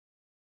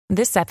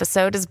This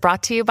episode is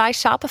brought to you by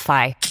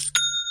Shopify.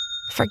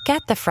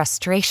 Forget the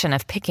frustration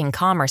of picking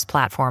commerce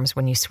platforms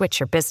when you switch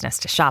your business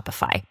to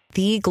Shopify,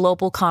 the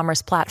global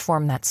commerce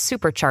platform that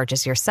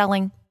supercharges your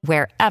selling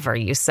wherever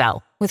you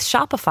sell. With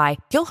Shopify,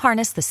 you'll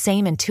harness the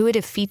same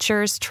intuitive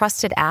features,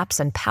 trusted apps,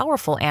 and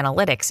powerful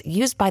analytics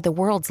used by the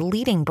world's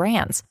leading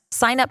brands.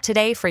 Sign up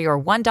today for your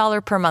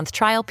 $1 per month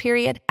trial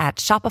period at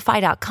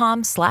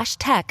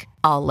shopify.com/tech,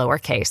 all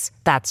lowercase.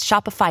 That's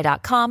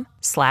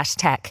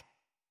shopify.com/tech.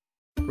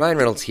 Ryan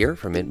Reynolds here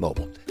from Mint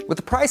Mobile. With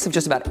the price of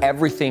just about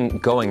everything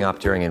going up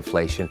during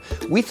inflation,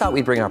 we thought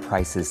we'd bring our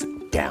prices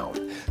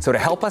down. So to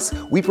help us,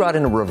 we brought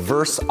in a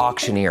reverse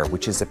auctioneer,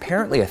 which is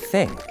apparently a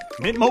thing.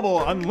 Mint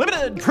Mobile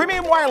Unlimited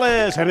Premium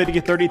Wireless. How to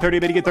get 30, 30,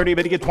 bit to get 30,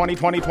 bit to get 20,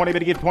 20, 20, bit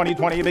to get 20,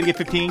 20, bit to get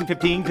 15,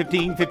 15,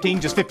 15,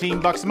 15, just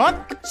 $15 a month?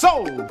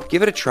 Sold!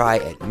 Give it a try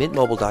at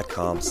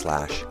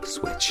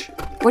mintmobile.com/switch.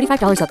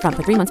 $45 up front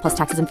for 3 months plus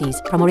taxes and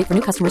fees. Promo rate for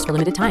new customers for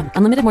limited time.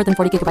 Unlimited more than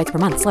 40 gigabytes per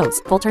month.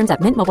 Slows full terms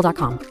at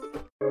mintmobile.com.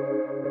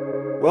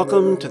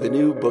 Welcome to the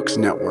New Books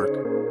Network.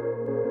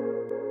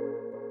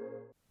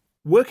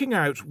 Working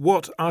out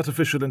what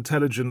artificial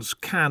intelligence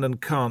can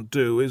and can't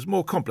do is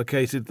more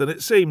complicated than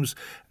it seems,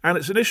 and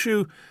it's an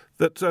issue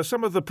that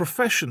some of the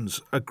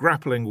professions are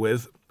grappling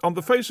with. On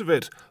the face of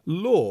it,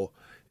 law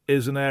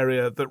is an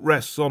area that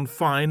rests on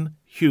fine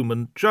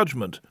human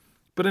judgment.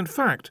 But in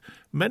fact,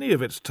 many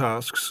of its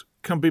tasks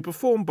can be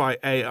performed by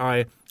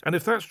AI, and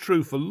if that's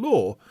true for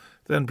law,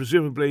 then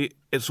presumably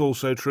it's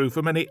also true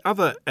for many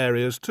other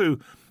areas too.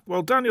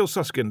 Well, Daniel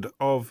Susskind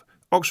of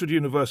Oxford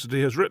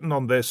University has written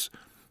on this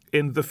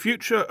in The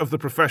Future of the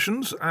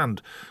Professions,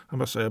 and, I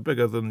must say, a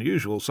bigger than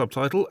usual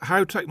subtitle,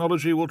 How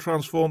Technology Will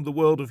Transform the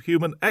World of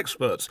Human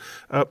Experts.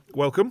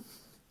 Welcome.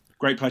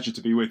 Great pleasure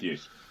to be with you.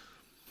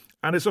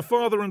 And it's a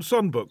father and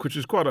son book, which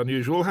is quite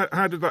unusual.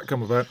 How did that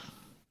come about?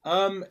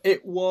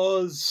 It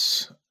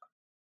was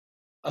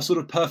a sort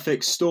of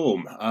perfect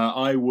storm.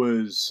 I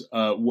was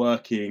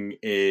working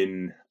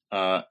in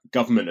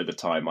government at the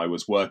time. I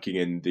was working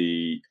in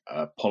the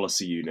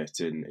policy unit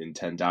in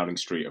 10 Downing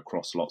Street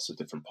across lots of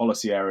different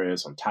policy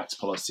areas, on tax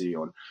policy,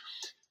 on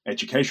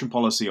education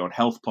policy, on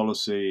health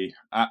policy.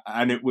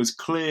 And it was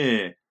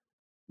clear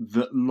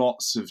that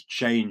lots of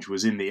change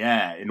was in the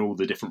air in all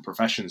the different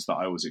professions that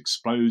I was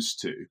exposed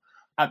to.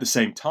 At the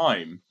same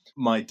time,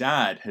 my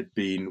dad had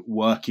been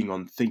working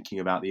on thinking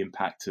about the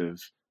impact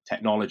of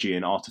technology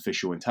and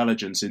artificial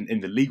intelligence in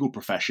the legal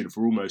profession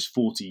for almost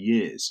 40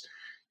 years.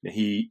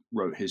 He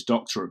wrote his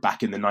doctorate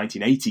back in the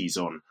 1980s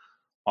on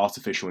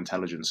artificial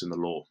intelligence in the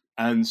law.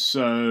 And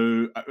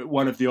so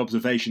one of the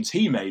observations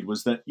he made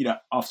was that,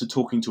 after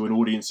talking to an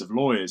audience of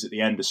lawyers, at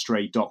the end, a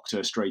stray doctor,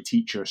 a stray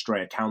teacher, a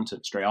stray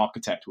accountant, a stray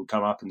architect would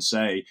come up and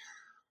say,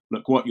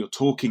 look, what you're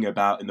talking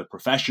about in the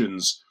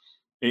professions,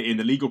 in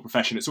the legal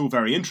profession, it's all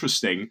very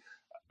interesting,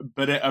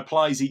 but it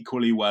applies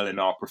equally well in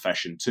our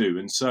profession too.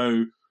 And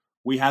so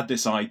we had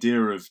this idea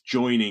of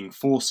joining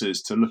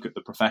forces to look at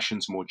the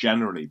professions more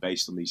generally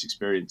based on these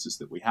experiences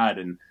that we had.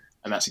 And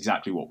that's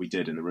exactly what we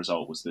did. And the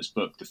result was this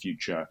book, The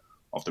Future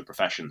of the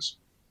Professions.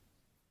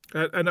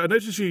 And I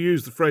notice you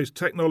use the phrase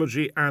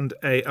technology and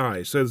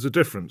AI. So there's a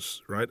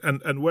difference, right?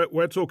 And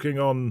we're talking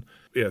on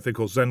a thing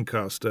called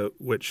Zencastr,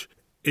 which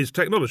is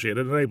technology. And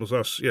it enables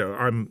us, you're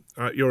in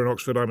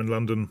Oxford, I'm in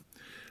London,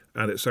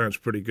 and it sounds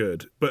pretty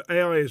good. But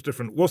AI is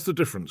different. What's the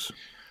difference?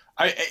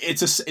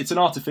 It's an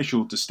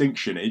artificial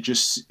distinction. It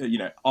just,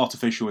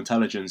 artificial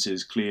intelligence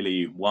is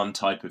clearly one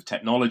type of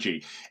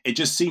technology. It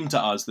just seemed to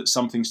us that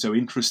something so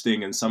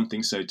interesting and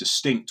something so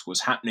distinct was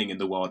happening in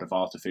the world of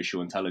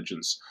artificial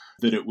intelligence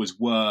that it was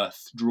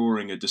worth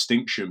drawing a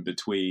distinction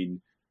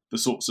between the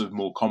sorts of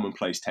more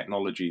commonplace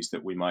technologies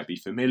that we might be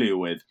familiar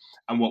with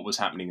and what was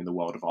happening in the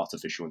world of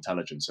artificial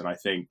intelligence. And I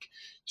think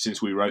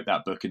since we wrote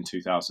that book in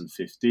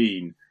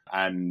 2015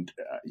 and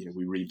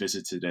we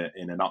revisited it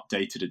in an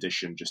updated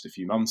edition just a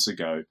few months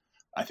ago,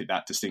 I think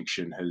that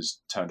distinction has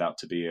turned out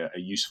to be a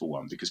useful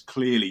one, because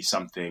clearly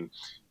something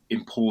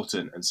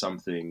important and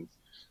something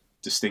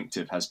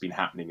distinctive has been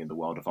happening in the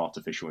world of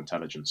artificial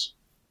intelligence.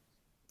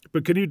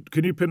 But can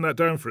you pin that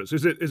down for us?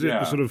 Is it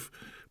the sort of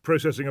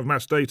processing of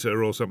mass data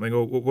or something,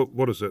 or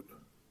what is it?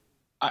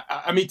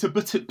 I mean, to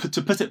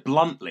put it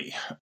bluntly,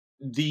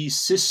 these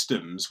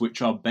systems,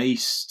 which are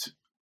based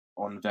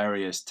on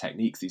various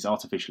techniques, these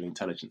artificial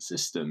intelligence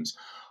systems,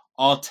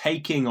 are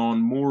taking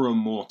on more and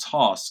more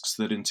tasks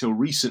that until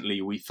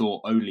recently we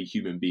thought only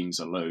human beings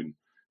alone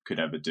could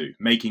ever do.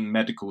 Making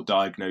medical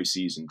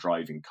diagnoses and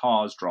driving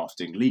cars,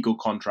 drafting legal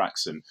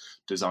contracts and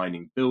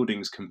designing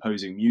buildings,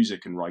 composing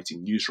music and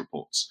writing news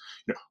reports.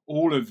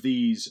 All of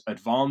these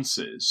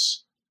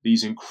advances,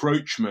 these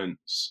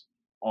encroachments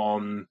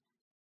on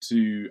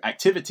to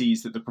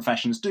activities that the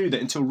professions do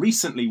that until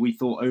recently we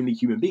thought only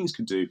human beings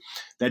could do,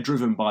 they're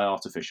driven by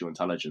artificial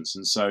intelligence.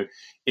 And so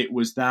it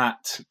was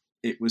that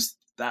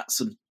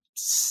sort of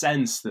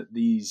sense that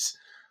these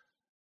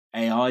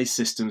AI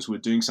systems were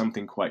doing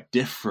something quite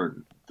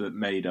different that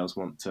made us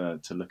want to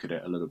look at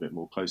it a little bit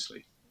more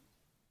closely.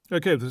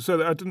 Okay,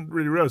 so I didn't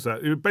really realise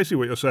that. Basically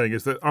what you're saying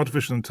is that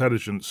artificial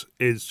intelligence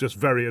is just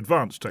very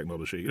advanced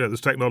technology. There's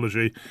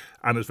technology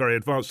and there's very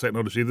advanced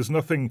technology. There's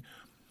nothing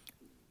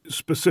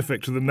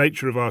specific to the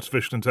nature of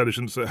artificial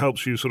intelligence that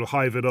helps you sort of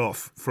hive it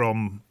off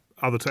from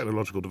other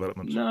technological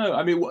developments. No,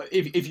 I mean,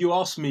 if you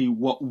ask me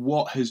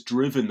what has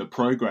driven the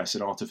progress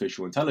in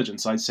artificial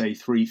intelligence, I'd say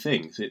three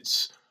things.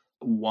 It's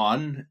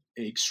one,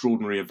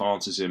 extraordinary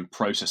advances in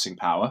processing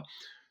power.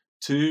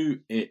 Two,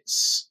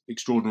 it's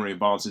extraordinary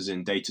advances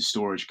in data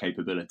storage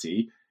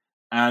capability.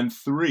 And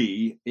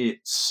three,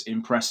 it's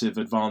impressive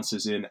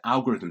advances in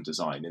algorithm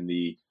design, in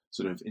the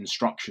sort of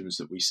instructions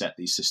that we set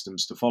these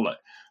systems to follow.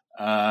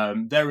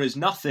 There is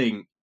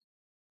nothing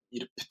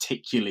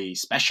particularly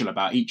special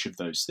about each of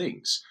those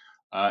things.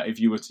 If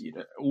you were to,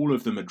 all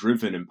of them are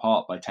driven in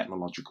part by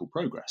technological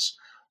progress.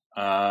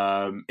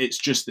 It's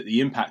just that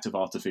the impact of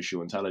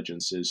artificial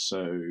intelligence is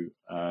so,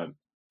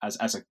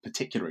 as a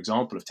particular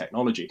example of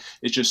technology,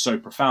 it's just so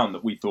profound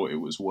that we thought it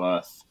was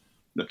worth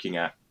looking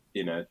at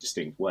in a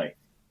distinct way.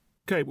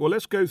 Okay, well,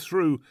 let's go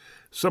through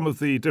some of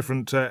the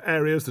different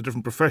areas, the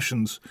different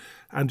professions,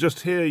 and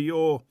just hear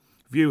your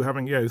view,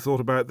 having thought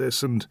about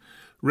this and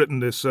written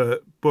this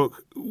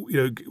book.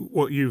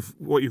 What you've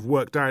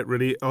worked out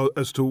really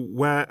as to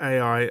where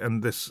AI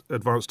and this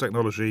advanced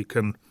technology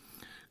can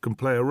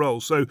play a role.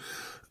 So,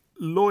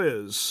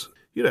 lawyers,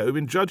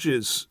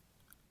 judges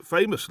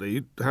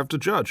famously have to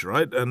judge,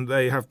 right? And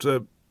they have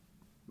to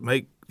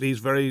make these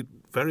very,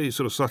 very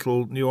sort of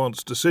subtle,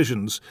 nuanced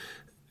decisions.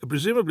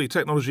 Presumably,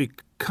 technology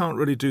can't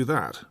really do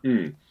that.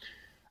 Mm.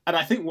 And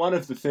I think one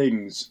of the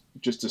things,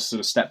 just to sort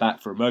of step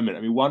back for a moment,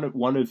 I mean,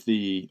 one of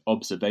the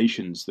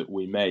observations that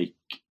we make,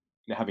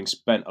 having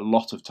spent a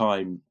lot of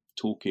time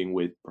talking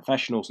with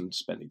professionals and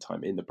spending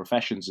time in the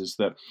professions, is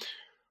that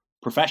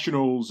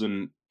professionals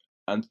and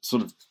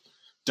sort of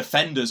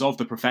defenders of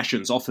the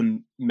professions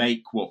often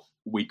make what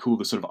we call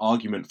the sort of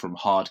argument from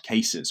hard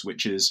cases,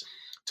 which is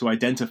to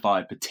identify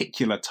a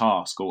particular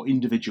task or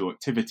individual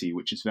activity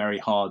which is very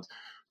hard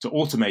to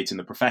automate in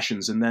the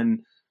professions, and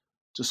then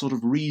to sort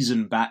of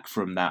reason back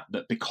from that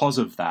because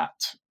of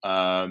that,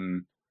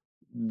 that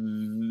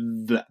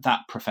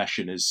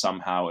profession is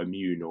somehow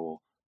immune or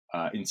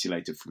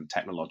insulated from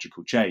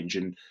technological change.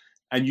 And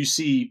you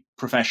see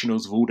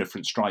professionals of all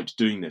different stripes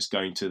doing this,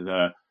 going to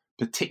the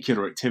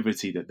particular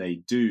activity that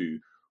they do,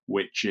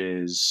 which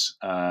is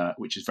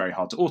very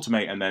hard to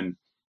automate, and then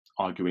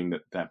arguing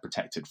that they're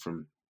protected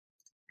from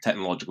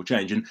technological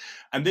change.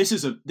 And this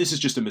is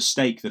just a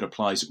mistake that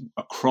applies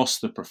across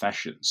the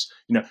professions.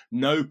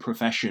 No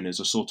profession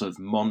is a sort of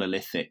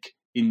monolithic,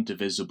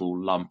 indivisible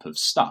lump of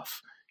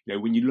stuff.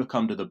 When you look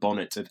under the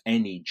bonnet of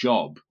any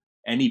job,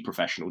 any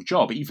professional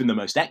job, even the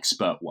most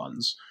expert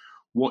ones,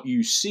 what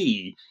you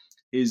see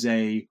is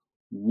a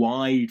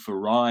wide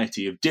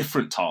variety of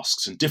different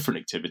tasks and different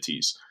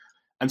activities.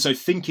 And so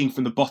thinking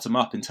from the bottom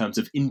up in terms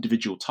of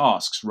individual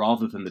tasks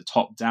rather than the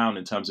top down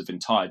in terms of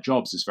entire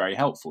jobs is very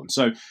helpful. And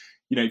so,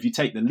 if you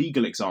take the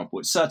legal example,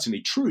 it's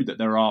certainly true that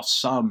there are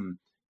some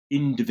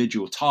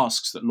individual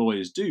tasks that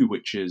lawyers do,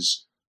 which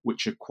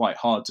are quite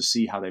hard to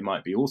see how they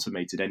might be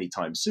automated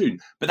anytime soon.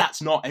 But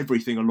that's not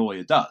everything a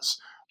lawyer does.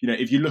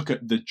 If you look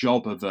at the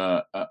job of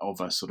a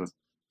sort of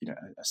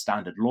a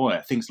standard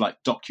lawyer, things like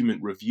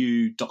document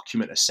review,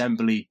 document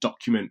assembly,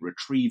 document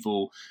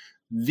retrieval,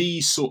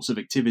 these sorts of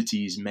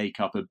activities make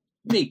up a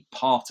big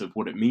part of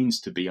what it means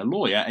to be a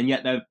lawyer, and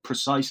yet they're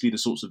precisely the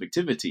sorts of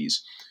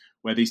activities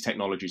where these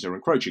technologies are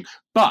encroaching.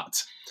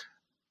 But,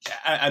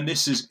 and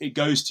it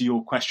goes to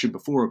your question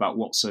before about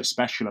what's so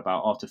special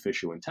about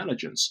artificial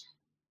intelligence,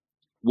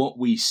 what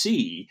we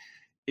see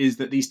is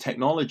that these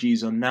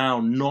technologies are now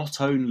not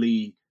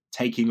only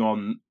taking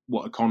on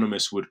what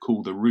economists would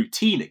call the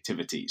routine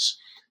activities,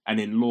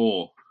 and in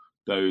law,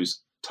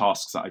 those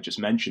tasks that I just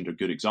mentioned are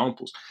good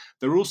examples.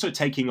 They're also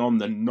taking on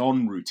the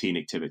non-routine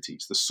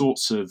activities, the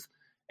sorts of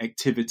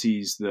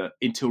activities that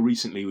until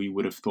recently we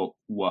would have thought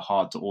were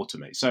hard to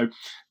automate. So,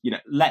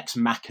 Lex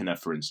Machina,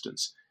 for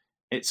instance,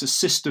 it's a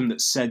system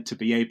that's said to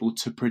be able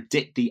to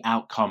predict the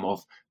outcome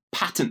of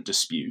patent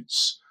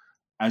disputes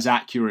as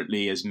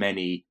accurately as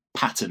many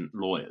patent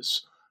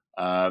lawyers.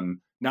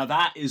 Now,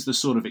 that is the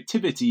sort of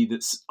activity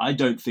that's I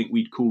don't think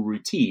we'd call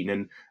routine,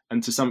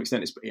 and to some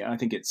extent, I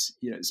think it's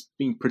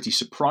been pretty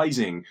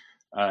surprising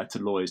to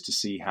lawyers to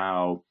see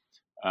how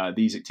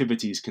these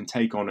activities can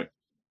take on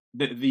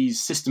these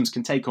systems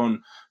can take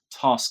on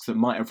tasks that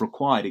might have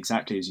required,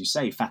 exactly as you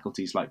say,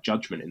 faculties like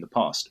judgment in the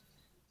past.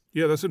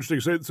 Yeah, that's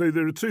interesting. So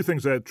there are two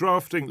things there.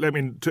 Drafting,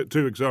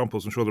 two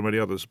examples, I'm sure there are many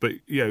others, but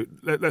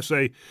let's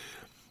say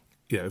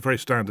a very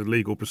standard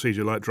legal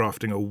procedure like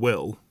drafting a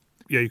will.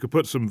 You could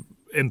put some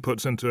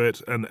inputs into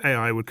it and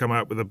AI would come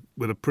out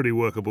with a pretty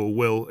workable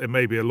will. It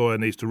may be a lawyer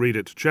needs to read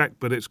it to check,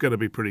 but it's going to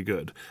be pretty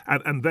good.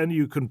 And then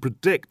you can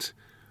predict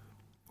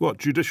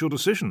judicial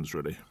decisions,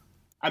 really.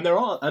 And there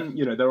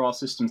are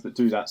systems that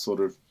do that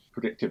sort of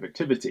predictive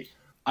activity.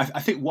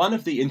 I think one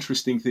of the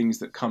interesting things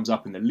that comes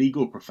up in the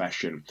legal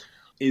profession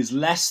is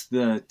less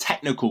the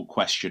technical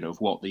question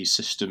of what these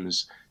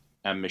systems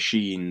and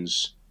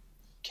machines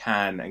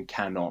can and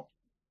cannot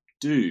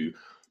do,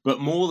 but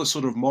more the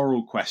sort of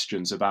moral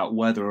questions about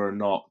whether or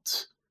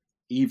not,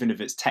 even if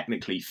it's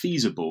technically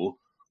feasible,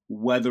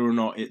 whether or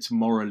not it's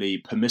morally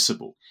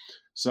permissible.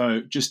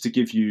 So just to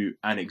give you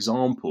an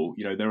example,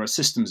 there are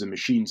systems and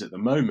machines at the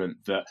moment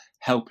that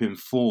help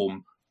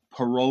inform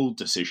parole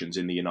decisions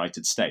in the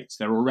United States.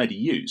 They're already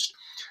used.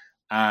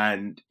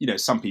 And,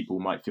 some people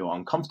might feel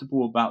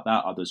uncomfortable about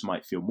that. Others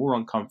might feel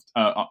more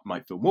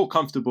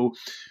comfortable.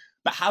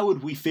 But how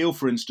would we feel,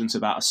 for instance,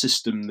 about a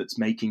system that's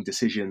making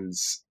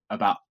decisions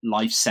about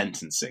life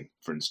sentencing,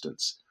 for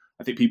instance?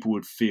 I think people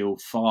would feel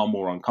far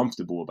more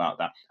uncomfortable about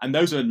that. And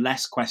those are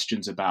less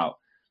questions about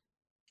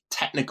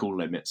technical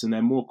limits, and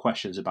they're more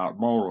questions about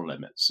moral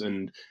limits.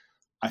 And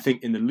I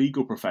think in the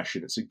legal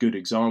profession, it's a good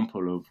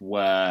example of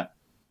where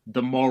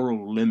the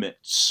moral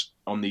limits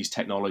on these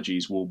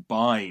technologies will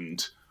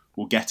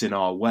get in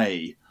our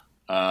way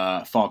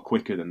far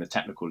quicker than the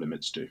technical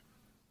limits do.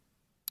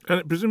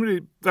 And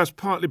presumably that's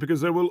partly because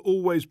there will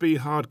always be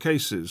hard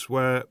cases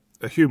where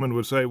a human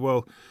would say,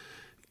 well,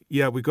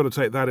 yeah, we've got to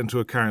take that into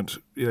account,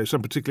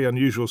 some particularly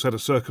unusual set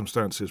of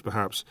circumstances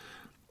perhaps,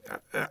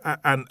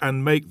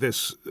 and make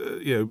this,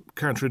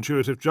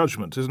 counterintuitive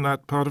judgment. Isn't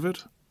that part of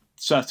it?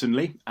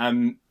 Certainly.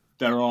 And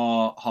there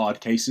are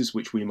hard cases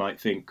which we might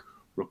think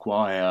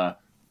require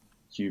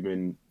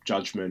human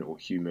judgment or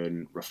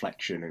human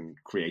reflection and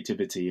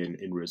creativity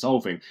in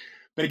resolving.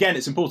 But again,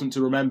 it's important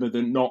to remember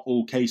that not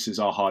all cases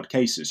are hard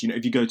cases.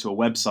 If you go to a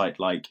website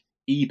like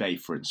eBay,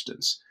 for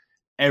instance,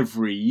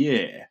 every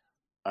year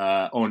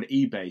on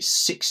eBay,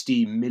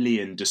 60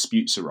 million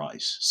disputes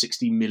arise,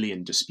 60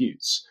 million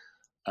disputes.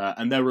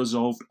 And they're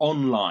resolved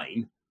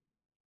online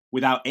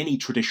without any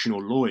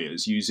traditional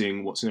lawyers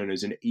using what's known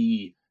as an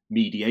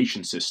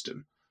e-mediation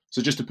system.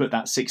 So just to put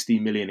that 60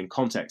 million in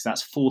context,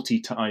 that's 40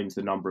 times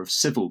the number of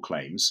civil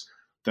claims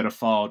that are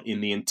filed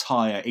in the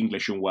entire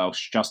English and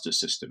Welsh justice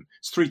system.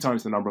 It's 3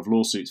 times the number of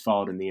lawsuits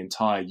filed in the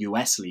entire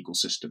US legal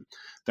system.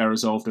 They're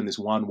resolved on this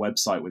one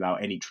website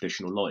without any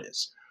traditional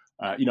lawyers.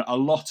 A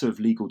lot of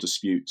legal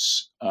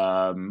disputes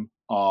are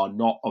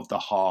not of the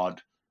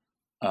hard,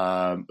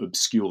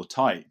 obscure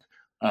type.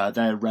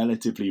 They're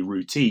relatively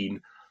routine.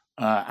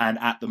 And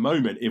at the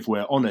moment, if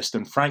we're honest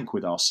and frank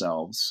with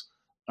ourselves,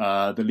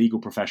 the legal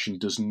profession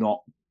does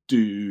not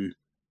do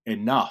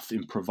enough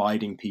in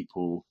providing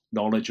people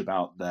knowledge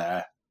about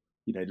their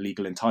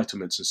legal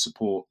entitlements and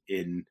support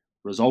in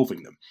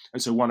resolving them.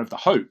 And so one of the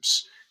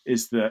hopes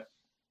is that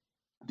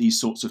these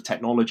sorts of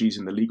technologies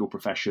in the legal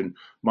profession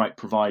might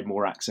provide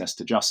more access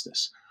to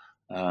justice.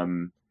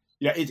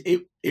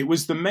 It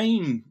was the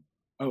main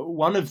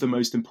one of the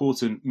most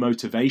important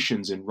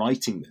motivations in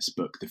writing this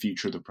book, The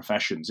Future of the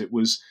Professions. It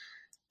was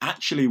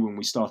actually, when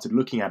we started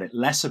looking at it,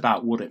 less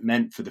about what it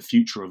meant for the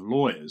future of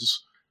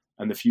lawyers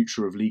and the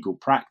future of legal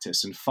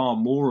practice, and far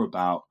more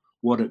about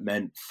what it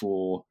meant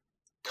for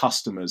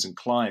customers and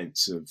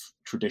clients of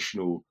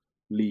traditional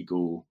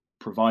legal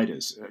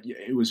providers.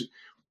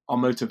 Our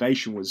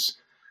motivation was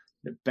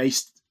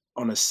based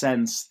on a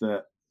sense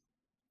that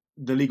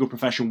the legal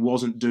profession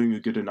wasn't doing a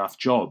good enough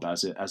job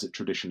as it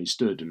traditionally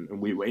stood,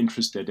 and we were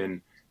interested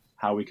in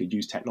how we could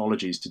use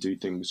technologies to do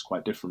things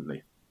quite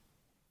differently.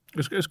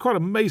 It's quite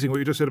amazing what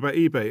you just said about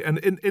eBay. And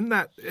in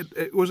that,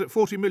 was it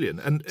 40 million?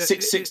 And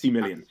 60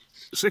 million.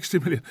 60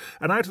 million.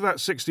 And out of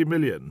that 60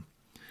 million,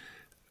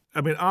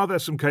 I mean, are there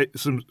some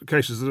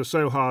cases that are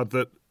so hard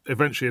that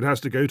eventually it has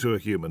to go to a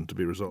human to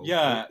be resolved?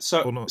 Yeah.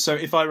 So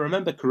if I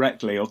remember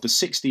correctly, of the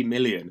 60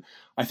 million,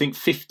 I think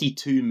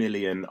 52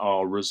 million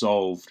are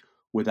resolved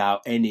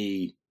without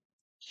any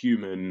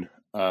human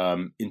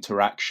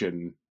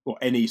interaction or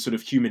any sort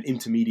of human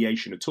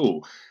intermediation at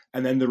all.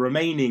 And then the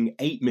remaining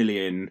 8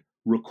 million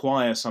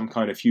require some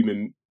kind of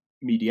human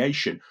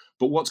mediation.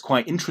 But what's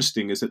quite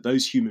interesting is that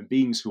those human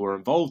beings who are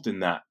involved in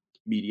that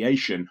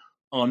mediation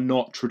are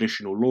not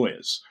traditional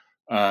lawyers.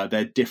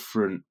 They're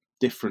different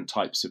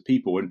types of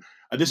people. And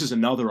this is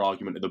another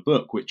argument of the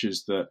book, which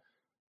is that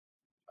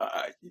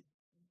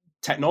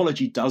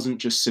technology doesn't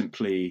just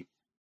simply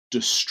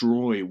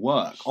destroy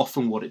work.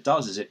 Often what it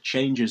does is it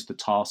changes the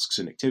tasks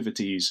and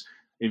activities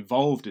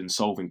involved in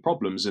solving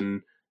problems.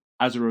 And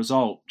as a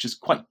result, just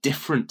quite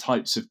different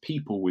types of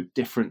people with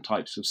different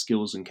types of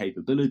skills and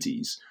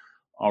capabilities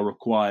are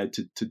required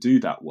to do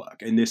that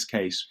work. In this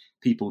case,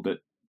 people that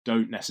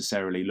don't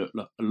necessarily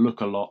look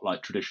a lot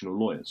like traditional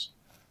lawyers.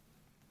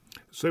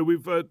 So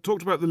we've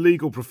talked about the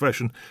legal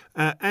profession,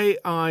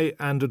 AI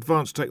and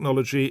advanced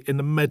technology in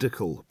the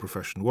medical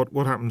profession.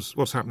 What happens?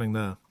 What's happening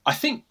there? I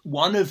think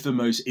one of the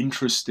most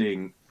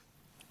interesting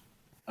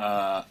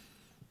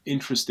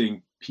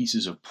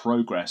pieces of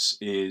progress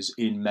is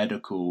in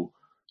medical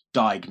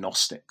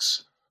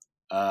diagnostics.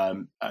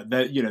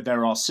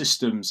 There are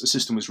systems. A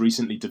system was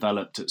recently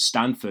developed at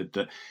Stanford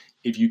that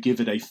if you give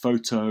it a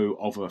photo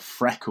of a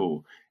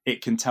freckle,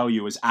 it can tell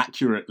you as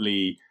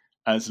accurately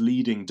as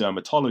leading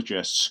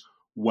dermatologists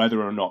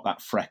whether or not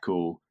that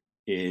freckle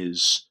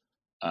is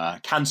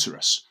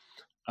cancerous.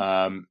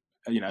 A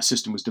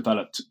system was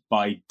developed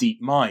by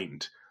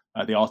DeepMind,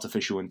 the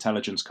artificial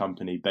intelligence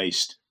company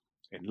based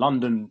in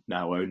London,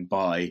 now owned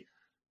by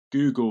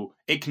Google,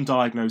 it can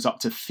diagnose up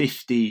to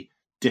 50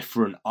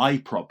 different eye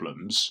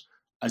problems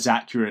as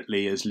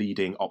accurately as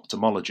leading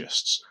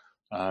ophthalmologists.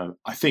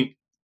 I think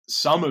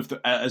some of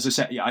the, as I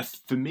said,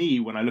 for me,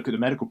 when I look at the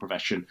medical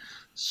profession,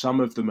 some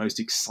of the most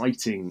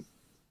exciting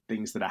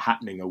things that are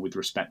happening are with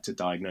respect to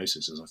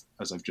diagnosis,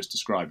 as I've just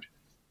described.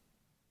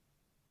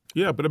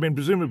 Yeah, but I mean,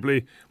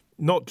 presumably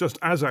not just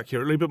as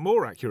accurately, but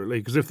more accurately,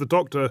 because if the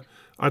doctor,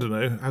 I don't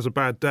know, has a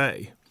bad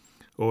day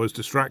or is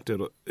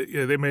distracted,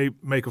 they may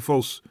make a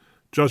false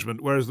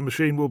judgment, whereas the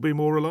machine will be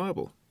more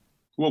reliable.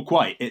 Well,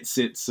 quite.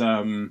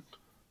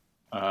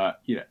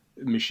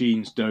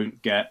 Machines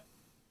don't get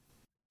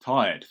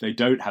tired. They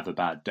don't have a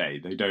bad day.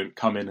 They don't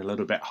come in a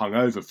little bit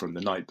hungover from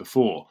the night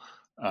before.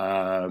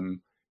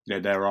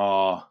 There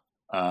are,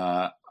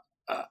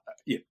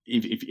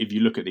 if you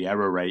look at the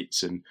error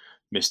rates and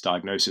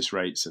misdiagnosis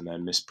rates and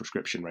then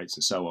misprescription rates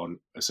and so on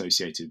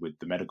associated with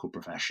the medical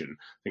profession,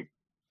 I think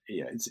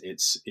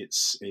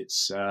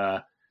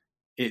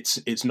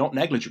it's not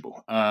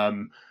negligible.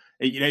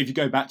 If you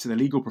go back to the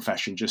legal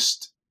profession,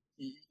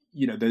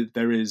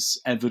 there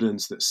is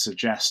evidence that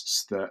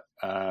suggests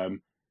that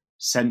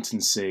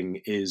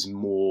sentencing is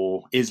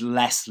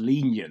less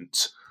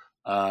lenient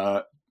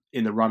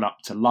in the run up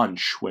to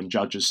lunch when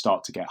judges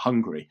start to get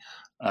hungry.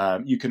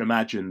 You can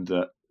imagine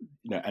that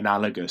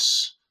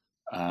analogous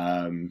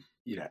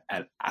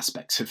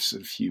aspects of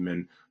sort of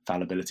human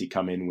fallibility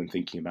come in when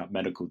thinking about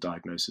medical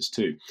diagnosis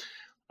too.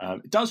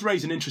 It does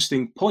raise an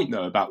interesting point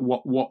though about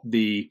what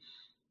the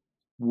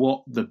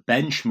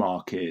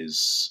benchmark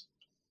is,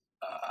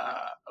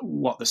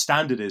 what the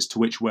standard is to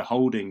which we're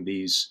holding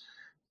these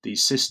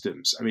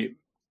systems. I mean,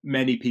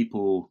 many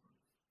people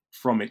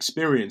from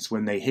experience,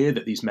 when they hear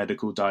that these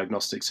medical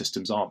diagnostic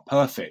systems aren't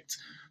perfect,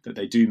 that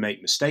they do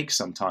make mistakes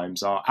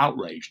sometimes, are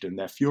outraged and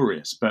they're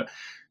furious. But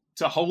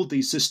to hold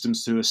these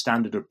systems to a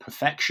standard of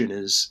perfection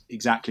is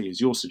exactly as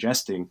you're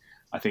suggesting,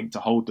 I think, to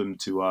hold them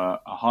to a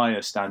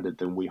higher standard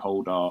than we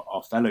hold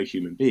our fellow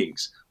human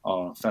beings,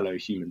 our fellow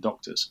human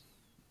doctors.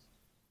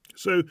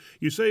 So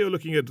you say you're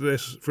looking at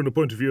this from the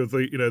point of view of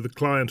the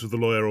client of the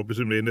lawyer, or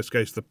presumably in this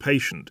case the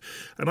patient.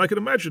 And I can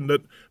imagine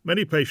that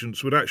many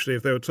patients would actually,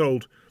 if they were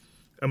told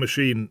a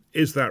machine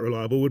is that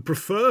reliable, would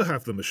prefer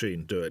have the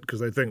machine do it because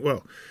they think,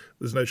 well,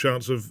 there's no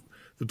chance of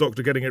the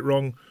doctor getting it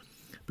wrong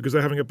because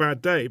they're having a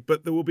bad day.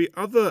 But there will be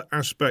other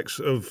aspects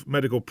of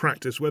medical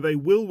practice where they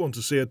will want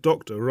to see a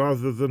doctor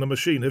rather than a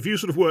machine. Have you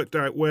sort of worked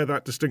out where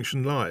that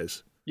distinction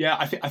lies? Yeah,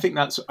 I think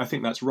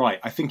that's right.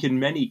 I think in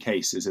many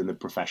cases in the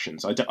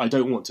professions, I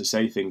don't want to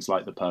say things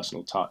like the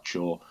personal touch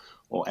or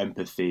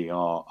empathy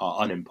are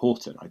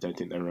unimportant. I don't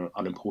think they're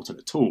unimportant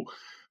at all.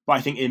 But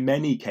I think in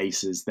many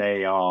cases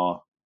they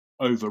are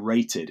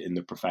overrated in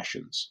the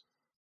professions.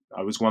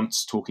 I was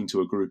once talking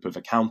to a group of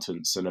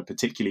accountants, and a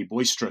particularly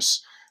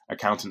boisterous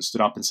accountant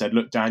stood up and said,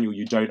 "Look, Daniel,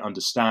 you don't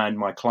understand.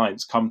 My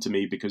clients come to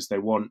me because they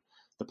want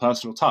the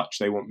personal touch.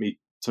 They want me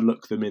to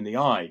look them in the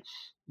eye.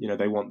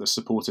 They want the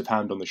supportive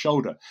hand on the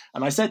shoulder."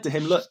 And I said to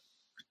him, "Look,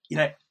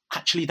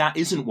 actually that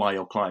isn't why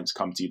your clients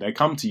come to you. They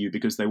come to you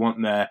because they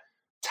want their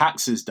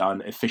taxes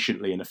done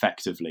efficiently and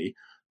effectively.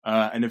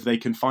 And if they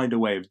can find a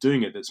way of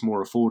doing it that's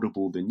more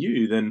affordable than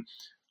you, then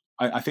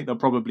I think they'll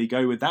probably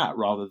go with that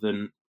rather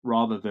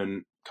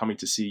than coming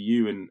to see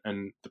you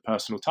and the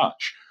personal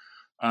touch."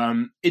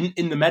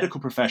 In the medical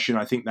profession,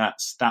 I think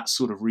that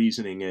sort of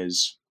reasoning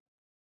is,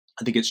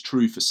 I think it's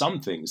true for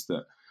some things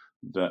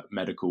that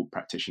medical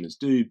practitioners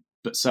do,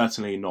 but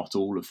certainly not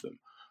all of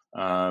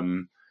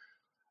them.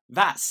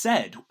 That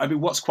said, I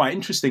mean, what's quite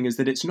interesting is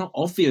that it's not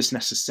obvious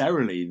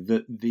necessarily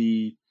that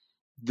the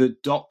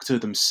doctor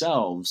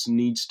themselves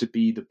needs to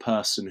be the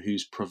person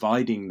who's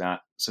providing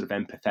that sort of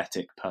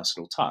empathetic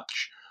personal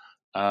touch.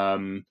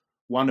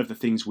 One of the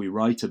things we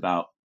write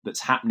about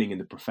that's happening in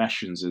the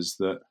professions is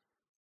that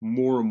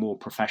more and more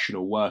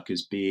professional work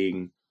is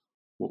being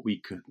what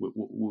we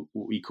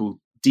call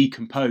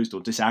decomposed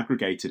or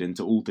disaggregated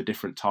into all the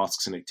different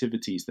tasks and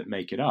activities that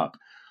make it up.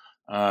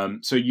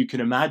 So you can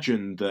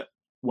imagine that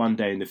one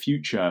day in the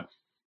future,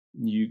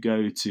 you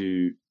go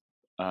to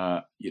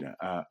a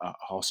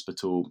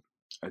hospital,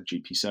 a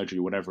GP surgery,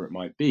 whatever it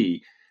might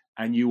be,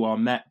 and you are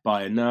met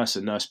by a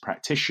nurse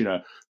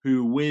practitioner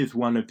who, with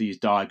one of these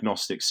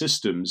diagnostic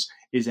systems,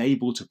 is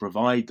able to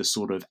provide the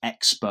sort of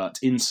expert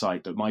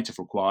insight that might have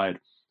required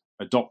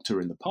a doctor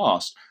in the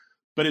past,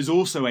 but is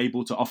also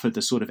able to offer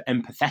the sort of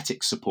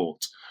empathetic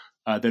support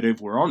that,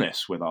 if we're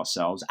honest with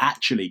ourselves,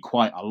 actually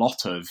quite a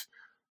lot of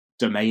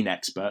domain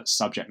experts,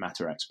 subject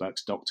matter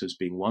experts, doctors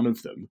being one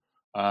of them,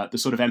 the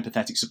sort of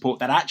empathetic support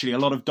that actually a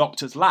lot of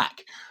doctors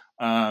lack.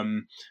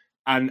 And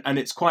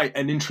it's quite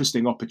an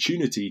interesting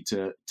opportunity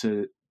to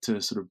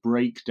sort of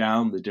break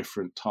down the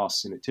different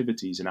tasks and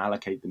activities and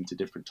allocate them to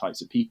different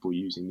types of people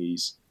using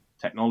these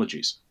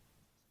technologies.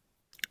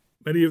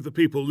 Many of the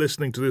people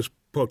listening to this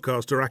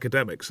podcast are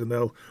academics, and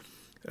they'll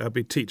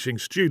be teaching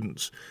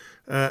students.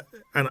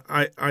 And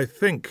I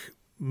think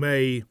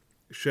may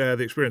share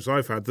the experience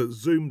I've had that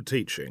Zoom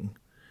teaching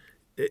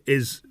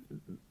is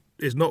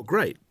not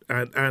great,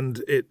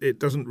 and it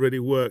doesn't really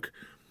work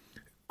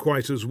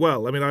quite as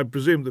well. I mean, I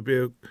presume there'd be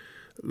a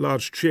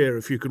large cheer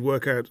if you could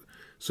work out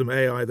some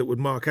AI that would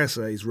mark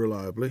essays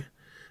reliably.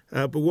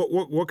 But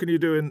what can you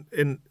do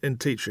in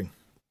teaching?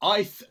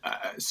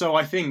 So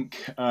I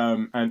think,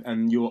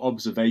 and your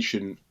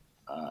observation,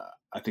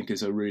 I think,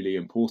 is a really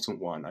important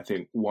one. I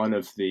think one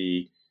of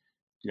the,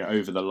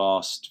 over the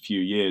last few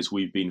years,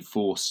 we've been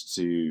forced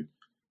to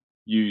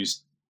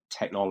use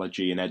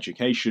technology in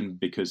education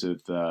because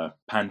of the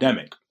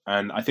pandemic.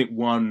 And I think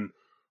one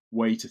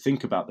way to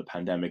think about the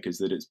pandemic is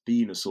that it's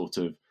been a sort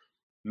of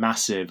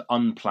massive,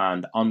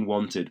 unplanned,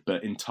 unwanted,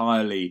 but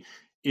entirely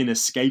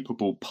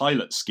inescapable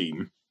pilot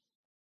scheme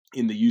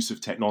in the use of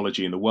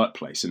technology in the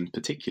workplace, and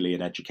particularly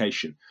in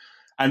education.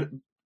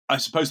 And I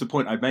suppose the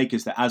point I'd make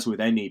is that, as with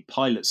any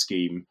pilot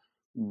scheme,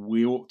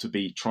 we ought to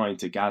be trying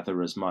to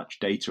gather as much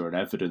data and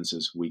evidence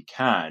as we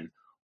can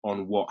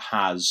on what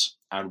has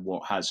and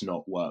what has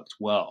not worked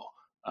well.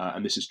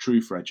 And this is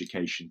true for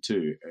education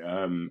too.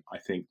 I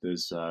think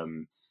there's a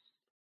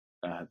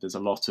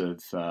lot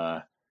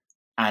of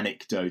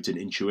anecdote and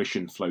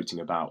intuition floating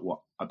about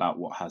what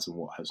has and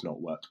what has not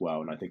worked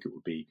well, and I think it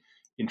would be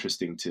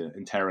interesting to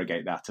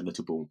interrogate that a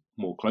little bit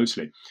more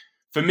closely.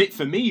 For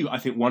me, I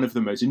think one of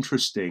the most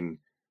interesting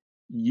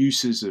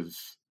uses of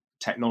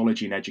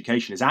technology in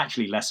education is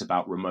actually less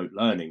about remote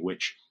learning,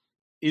 which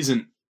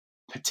isn't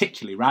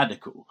particularly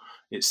radical.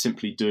 It's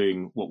simply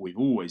doing what we've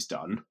always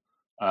done,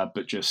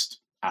 but just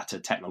at a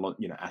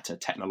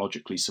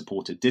technologically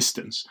supported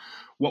distance.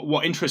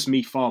 What interests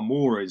me far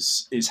more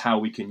is how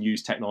we can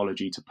use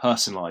technology to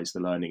personalize the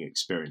learning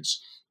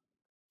experience.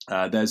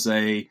 There's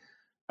a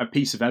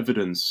piece of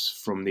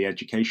evidence from the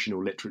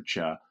educational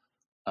literature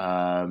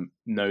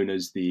known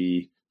as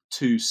the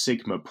 2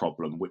 sigma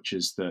problem, which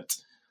is that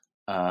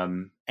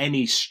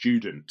any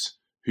student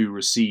who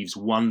receives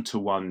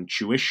one-to-one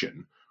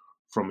tuition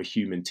from a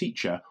human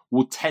teacher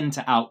will tend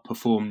to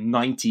outperform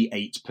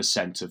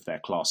 98% of their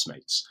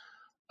classmates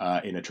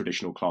in a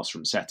traditional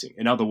classroom setting.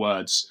 In other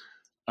words,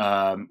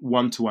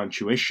 one-to-one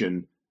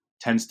tuition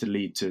tends to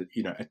lead to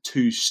a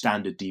 2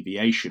 standard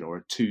deviation or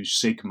a 2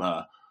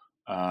 sigma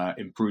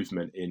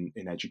improvement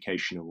in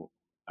educational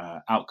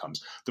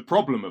outcomes. The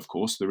problem, of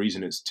course, the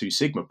reason it's 2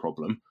 sigma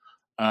problem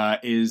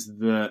is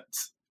that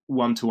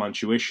one-to-one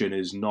tuition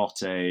is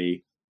not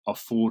a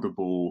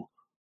affordable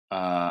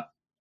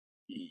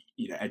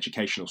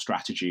educational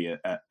strategy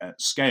at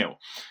scale.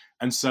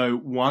 And so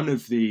one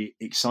of the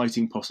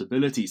exciting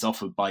possibilities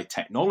offered by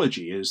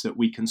technology is that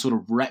we can sort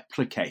of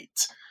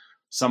replicate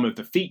some of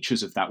the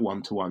features of that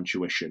one-to-one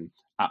tuition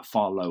at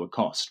far lower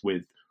cost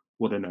with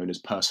what are known as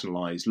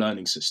personalized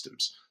learning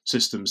systems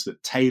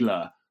that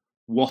tailor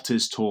what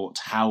is taught,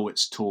 how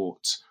it's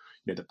taught,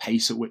 the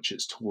pace at which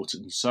it's taught,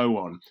 and so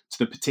on, to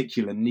the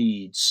particular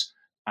needs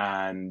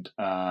and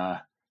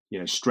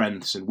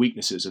strengths and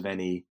weaknesses of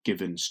any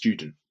given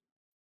student.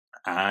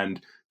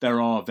 And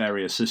there are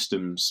various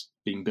systems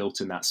being built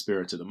in that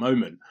spirit at the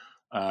moment,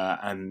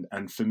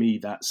 and for me,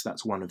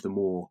 that's one of the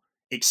more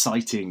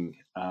exciting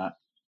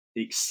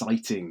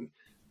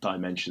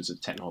dimensions of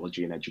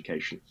technology in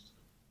education.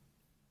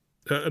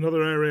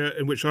 Another area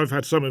in which I've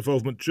had some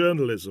involvement,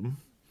 journalism.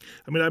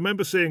 I mean, I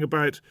remember seeing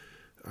about,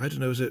 I don't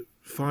know, is it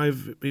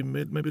 5,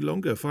 maybe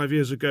longer, 5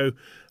 years ago,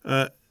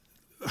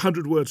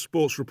 100-word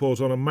sports report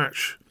on a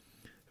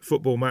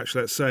football match,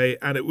 let's say,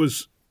 and it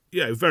was,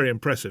 very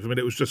impressive. I mean,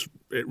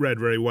 it read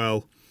very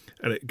well,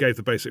 and it gave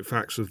the basic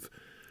facts of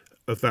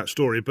that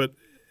story. But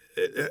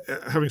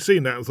having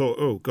seen that, I thought,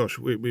 oh gosh,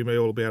 we may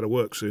all be out of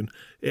work soon.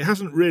 It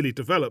hasn't really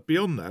developed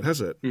beyond that, has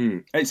it?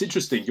 It's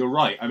interesting. You're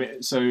right. I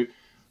mean, so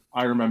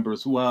I remember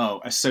as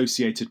well,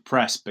 Associated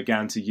Press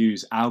began to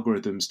use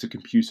algorithms to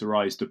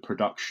computerize the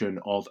production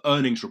of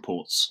earnings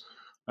reports.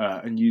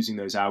 And using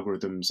those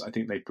algorithms, I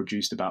think they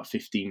produced about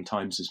 15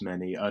 times as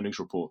many earnings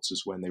reports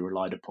as when they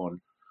relied upon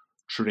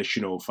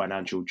traditional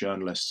financial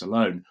journalists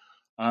alone.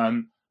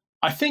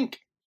 I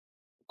think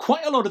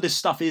quite a lot of this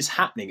stuff is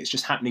happening. It's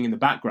just happening in the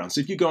background.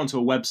 So if you go onto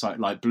a website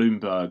like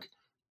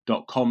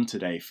Bloomberg.com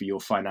today for your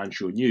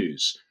financial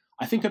news,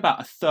 I think about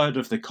a third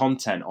of the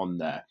content on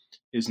there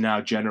is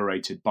now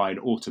generated by an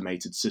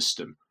automated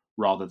system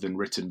rather than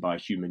written by a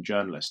human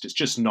journalist. It's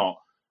just not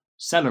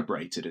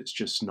celebrated. It's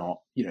just not,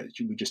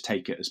 we just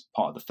take it as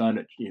part of the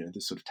furniture,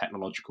 the sort of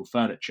technological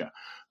furniture.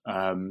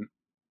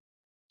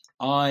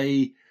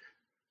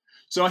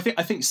 So I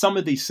think some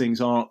of these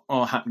things are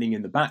happening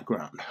in the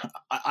background.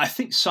 I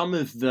think some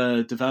of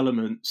the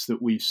developments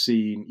that we've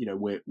seen,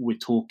 we're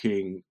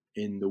talking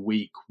in the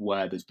week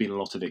where there's been a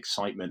lot of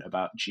excitement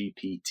about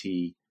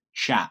GPT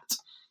Chat,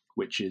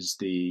 which is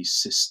the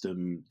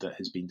system that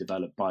has been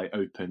developed by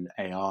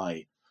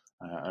OpenAI,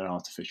 an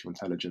artificial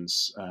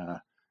intelligence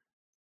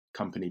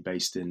company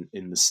based in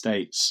the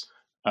States.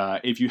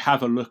 If you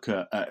have a look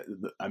at,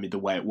 the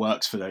way it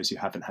works for those who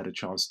haven't had a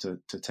chance to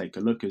take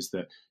a look is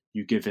that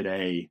you give it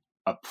a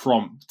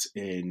prompt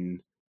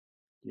in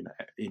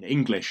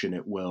English, and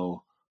it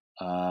will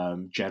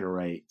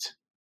generate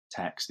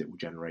text, it will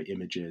generate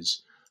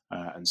images,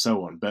 and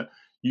so on. But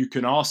you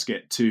can ask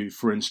it to,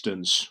 for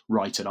instance,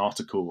 write an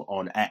article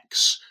on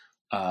X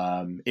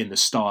in the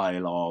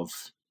style of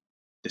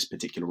this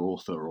particular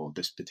author or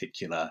this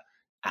particular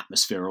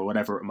atmosphere or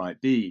whatever it might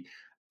be.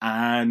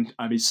 And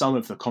I mean, some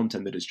of the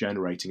content that it's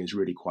generating is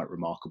really quite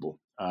remarkable.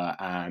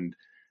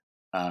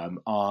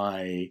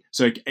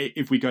 So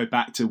if we go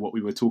back to what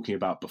we were talking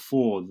about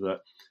before, that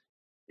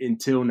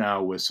until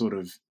now we're sort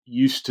of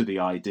used to the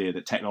idea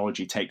that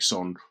technology takes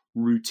on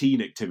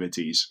routine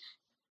activities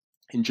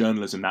in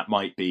journalism. That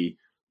might be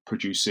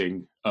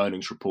producing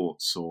earnings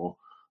reports or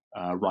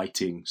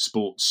writing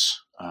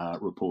sports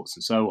reports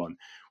and so on.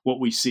 What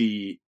we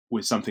see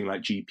with something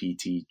like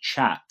GPT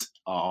chat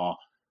are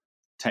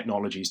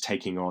technologies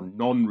taking on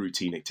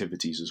non-routine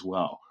activities as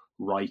well,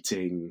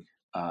 writing,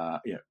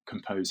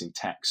 composing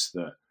text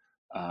that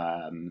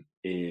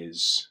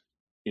is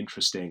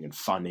interesting and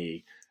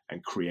funny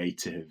and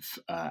creative,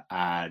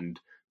 and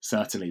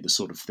certainly the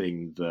sort of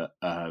thing that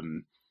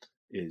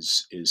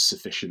is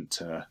sufficient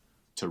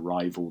to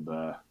rival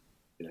the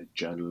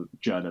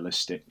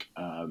journalistic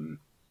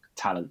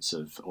talents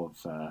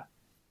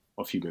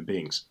of human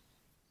beings.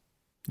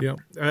 Yeah.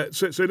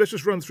 So let's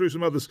just run through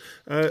some others.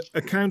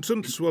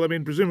 Accountants. Well, I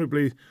mean,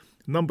 presumably,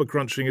 number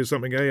crunching is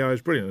something AI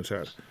is brilliant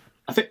at.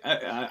 I think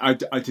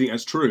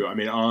that's true. I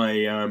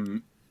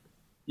mean,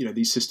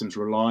 these systems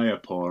rely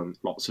upon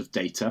lots of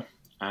data,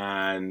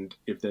 and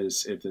if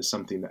there's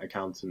something that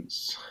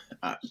accountants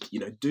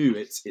do,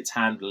 it's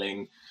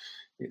handling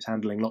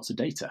lots of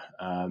data.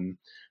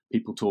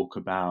 People talk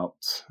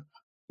about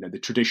the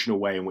traditional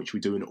way in which we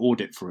do an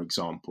audit, for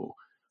example.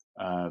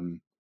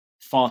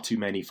 Far too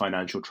many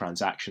financial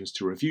transactions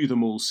to review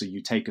them all. So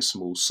you take a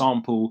small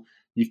sample,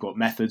 you've got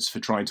methods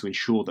for trying to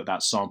ensure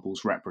that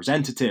sample's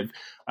representative,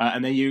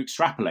 and then you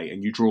extrapolate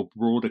and you draw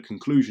broader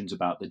conclusions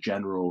about the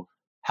general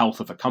health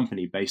of a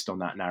company based on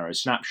that narrow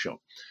snapshot.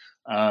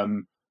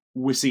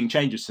 We're seeing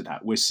changes to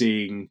that. We're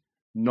seeing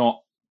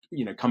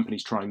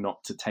companies trying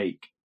not to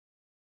take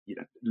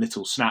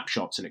little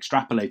snapshots and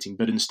extrapolating,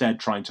 but instead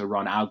trying to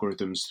run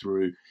algorithms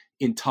through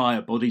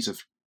entire bodies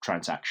of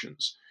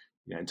transactions,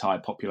 entire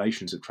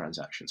populations of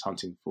transactions,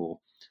 hunting for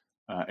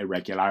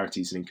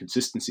irregularities and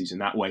inconsistencies in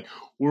that way.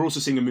 We're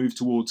also seeing a move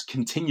towards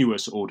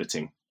continuous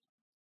auditing.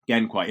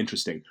 Again, quite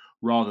interesting,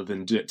 rather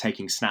than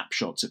taking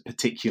snapshots at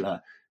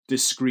particular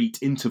discrete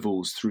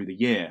intervals through the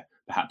year,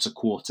 perhaps a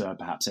quarter,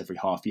 perhaps every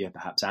half year,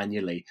 perhaps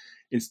annually.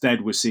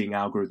 Instead, we're seeing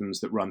algorithms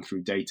that run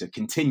through data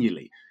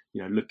continually,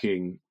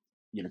 looking,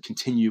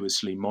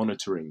 continuously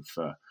monitoring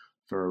for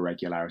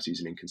irregularities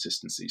and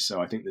inconsistencies.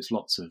 So I think there's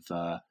lots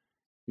of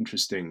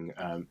interesting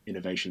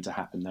innovation to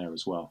happen there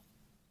as well.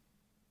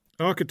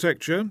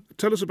 Architecture.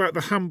 Tell us about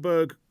the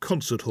Hamburg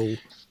Concert Hall.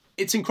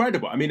 It's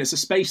incredible. I mean, it's a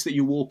space that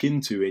you walk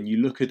into and you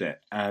look at it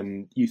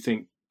and you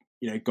think,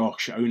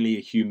 gosh, only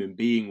a human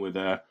being with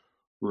a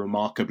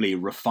remarkably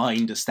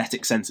refined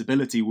aesthetic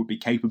sensibility would be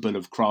capable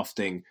of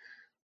crafting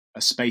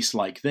a space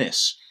like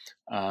this.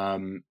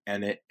 And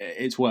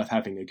it's worth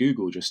having a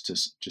Google just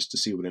to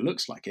see what it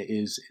looks like.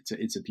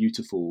 It's a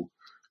beautiful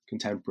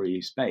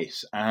contemporary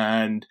space.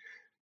 And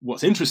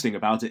what's interesting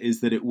about it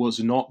is that it was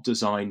not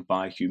designed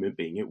by a human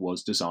being. It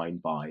was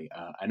designed by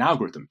an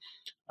algorithm.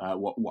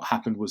 What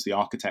happened was the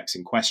architects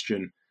in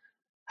question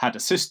had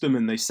a system,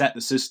 and they set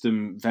the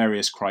system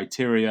various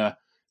criteria.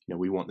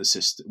 We want the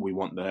system, we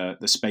want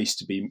the space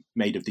to be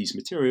made of these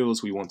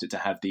materials. We want it to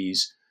have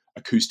these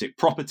acoustic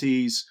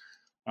properties.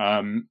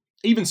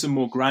 Even some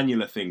more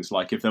granular things,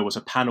 like if there was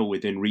a panel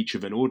within reach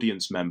of an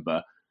audience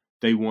member,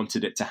 they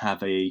wanted it to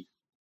have a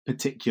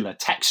particular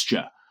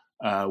texture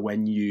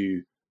when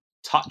you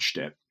touched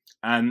it.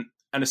 And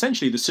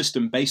essentially the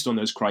system, based on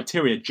those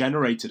criteria,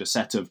 generated a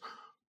set of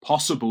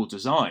possible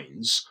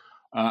designs,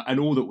 and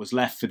all that was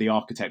left for the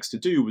architects to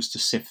do was to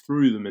sift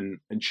through them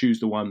and choose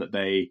the one that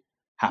they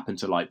happened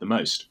to like the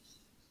most.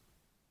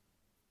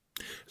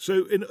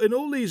 So in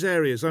all these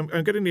areas, I'm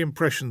getting the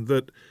impression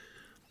that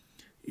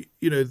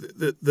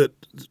that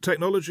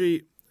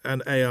technology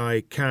and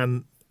AI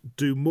can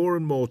do more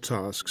and more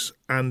tasks,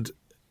 and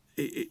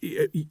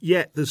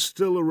yet there's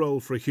still a role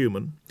for a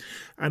human.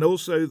 And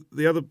also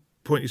the other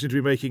point you seem to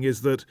be making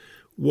is that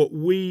what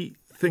we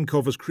think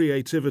of as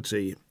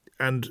creativity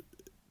and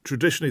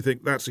traditionally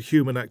think that's a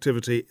human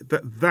activity,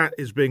 that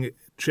is being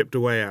chipped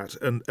away at,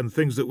 and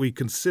things that we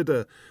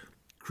consider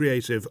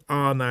creative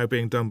are now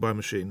being done by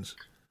machines.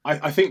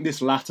 I think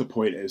this latter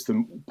point is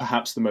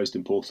perhaps the most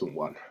important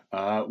one,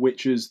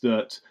 which is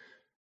that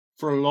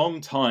for a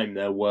long time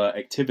there were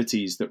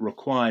activities that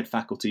required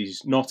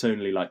faculties not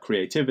only like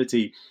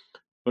creativity,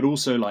 but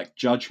also like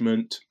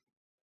judgment,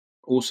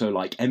 also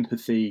like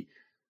empathy,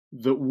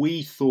 that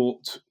we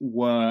thought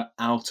were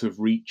out of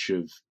reach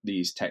of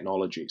these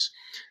technologies.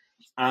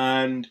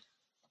 And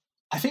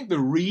I think the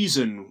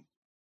reason,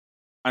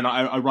 and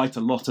I write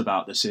a lot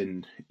about this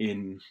in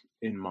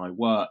my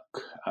work,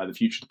 The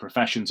Future of the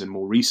Professions, and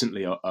more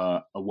recently,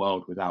 A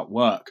World Without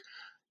Work,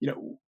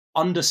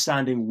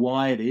 understanding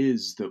why it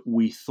is that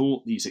we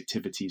thought these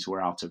activities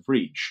were out of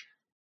reach,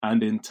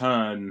 and in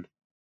turn,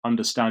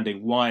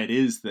 understanding why it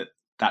is that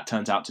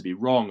turns out to be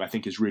wrong, I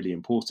think is really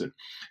important.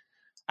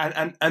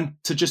 And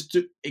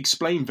to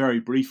explain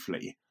very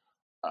briefly,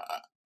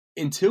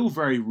 until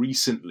very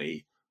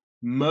recently,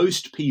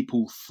 most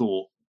people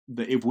thought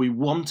that if we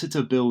wanted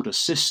to build a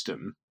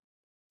system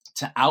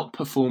to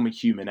outperform a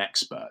human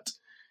expert,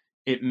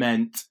 it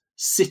meant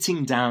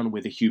sitting down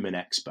with a human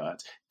expert,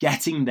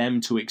 getting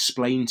them to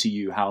explain to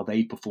you how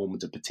they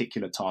performed a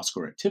particular task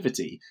or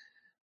activity,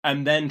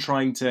 and then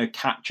trying to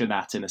capture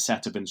that in a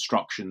set of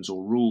instructions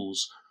or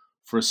rules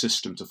for a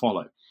system to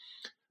follow.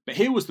 But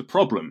here was the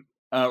problem,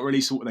 or at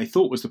least what they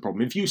thought was the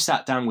problem. If you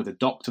sat down with a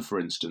doctor, for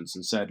instance,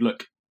 and said,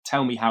 look,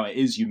 tell me how it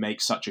is you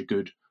make such a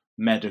good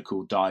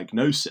medical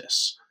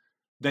diagnosis,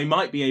 they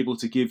might be able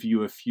to give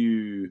you a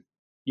few,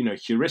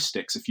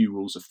 heuristics, a few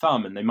rules of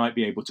thumb, and they might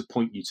be able to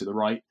point you to the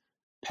right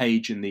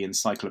page in the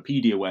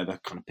encyclopedia where the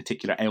kind of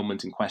particular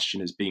ailment in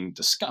question is being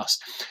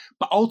discussed.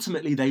 But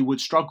ultimately, they would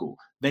struggle.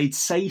 They'd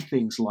say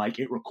things like,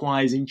 it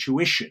requires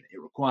intuition,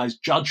 it requires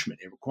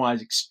judgment, it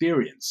requires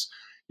experience.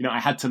 I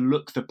had to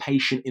look the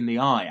patient in the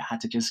eye.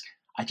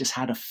 I just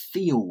had a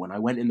feel when I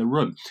went in the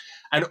room.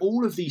 And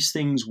all of these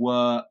things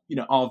are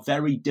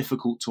very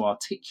difficult to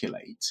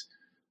articulate.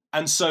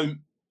 And so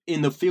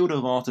in the field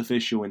of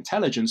artificial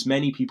intelligence,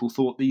 many people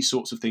thought these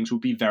sorts of things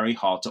would be very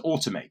hard to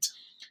automate.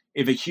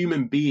 If a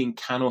human being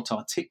cannot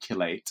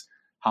articulate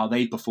how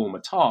they perform a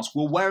task,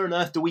 well, where on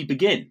earth do we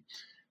begin?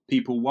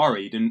 People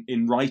worried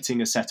in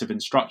writing a set of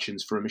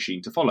instructions for a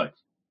machine to follow.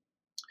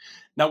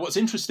 Now, what's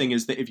interesting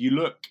is that if you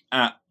look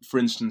at, for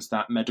instance,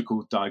 that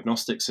medical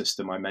diagnostic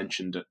system I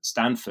mentioned at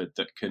Stanford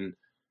that can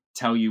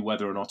tell you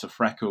whether or not a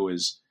freckle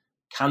is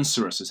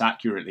cancerous as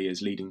accurately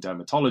as leading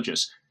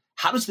dermatologists,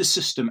 how does this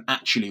system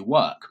actually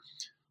work?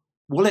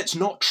 Well, it's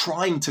not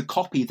trying to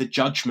copy the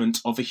judgment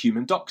of a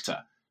human doctor.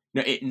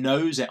 It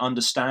knows, it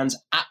understands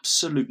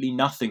absolutely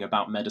nothing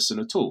about medicine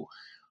at all.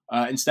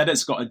 Instead,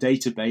 it's got a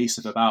database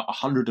of about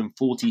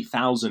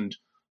 140,000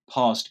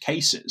 past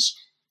cases,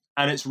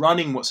 and it's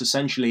running what's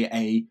essentially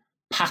a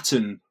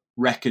pattern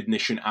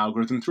recognition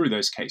algorithm through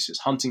those cases,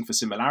 hunting for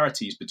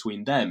similarities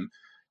between them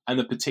and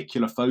the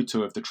particular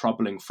photo of the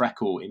troubling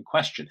freckle in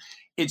question.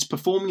 It's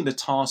performing the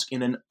task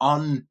in an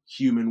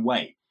unhuman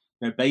way,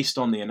 based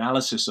on the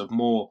analysis of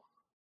more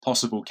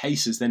possible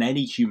cases than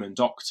any human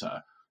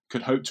doctor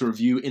could hope to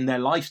review in their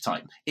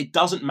lifetime. It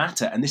doesn't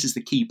matter, and this is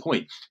the key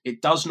point,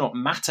 it does not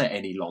matter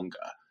any longer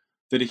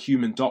that a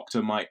human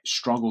doctor might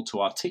struggle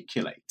to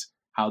articulate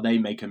how they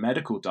make a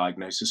medical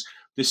diagnosis.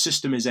 The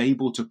system is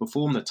able to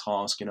perform the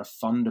task in a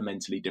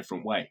fundamentally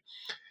different way.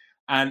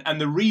 And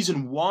the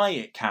reason why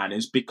it can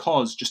is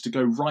because, just to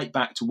go right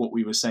back to what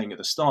we were saying at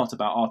the start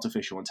about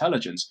artificial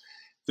intelligence,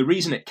 the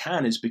reason it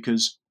can is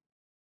because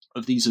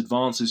of these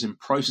advances in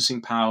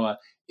processing power,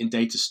 in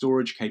data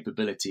storage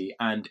capability,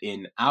 and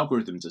in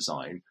algorithm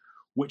design,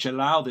 which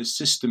allow this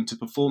system to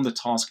perform the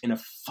task in a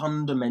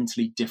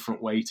fundamentally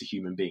different way to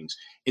human beings.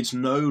 It's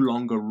no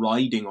longer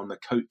riding on the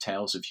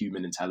coattails of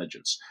human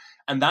intelligence.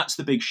 And that's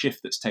the big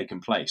shift that's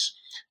taken place.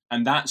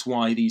 And that's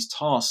why these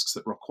tasks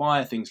that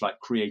require things like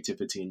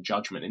creativity and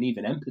judgment and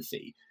even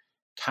empathy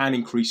can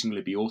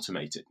increasingly be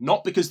automated.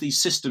 Not because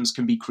these systems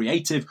can be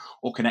creative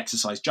or can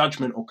exercise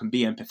judgment or can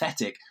be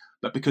empathetic,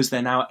 but because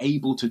they're now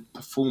able to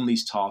perform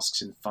these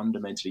tasks in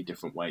fundamentally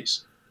different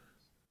ways.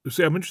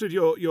 See, I'm interested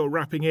you're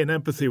wrapping in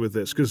empathy with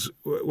this, because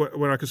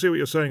when I can see what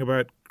you're saying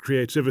about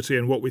creativity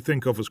and what we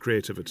think of as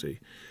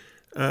creativity,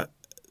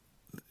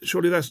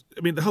 surely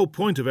the whole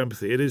point of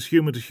empathy, it is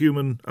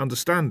human-to-human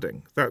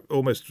understanding, that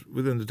almost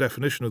within the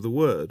definition of the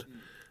word.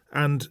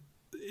 And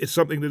it's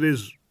something that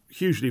is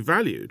hugely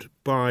valued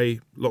by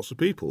lots of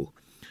people.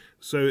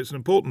 So it's an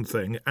important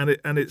thing, and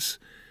it's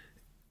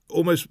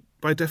almost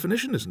by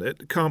definition, isn't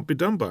it? It can't be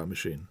done by a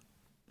machine.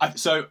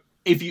 So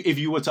if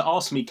you were to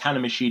ask me, can a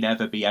machine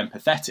ever be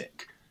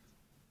empathetic?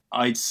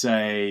 I'd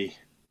say,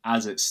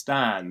 as it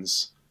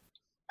stands,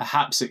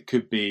 perhaps it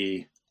could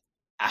be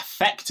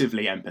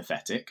affectively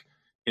empathetic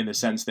in the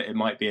sense that it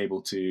might be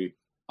able to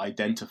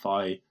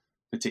identify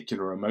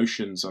particular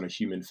emotions on a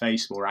human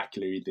face more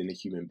accurately than a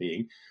human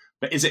being.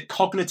 But is it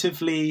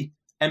cognitively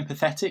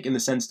empathetic in the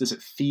sense, does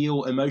it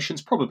feel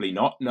emotions? Probably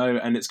not, no,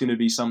 and it's going to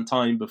be some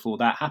time before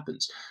that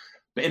happens.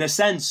 But in a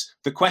sense,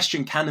 the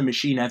question, can a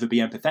machine ever be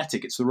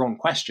empathetic? It's the wrong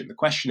question. The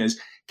question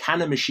is,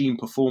 can a machine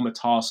perform a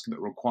task that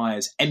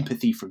requires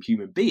empathy from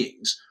human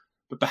beings,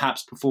 but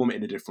perhaps perform it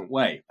in a different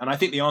way? And I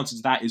think the answer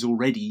to that is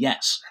already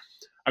yes.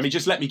 I mean,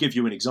 just let me give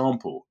you an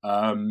example.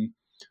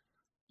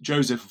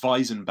 Joseph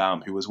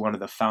Weizenbaum, who was one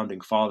of the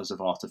founding fathers of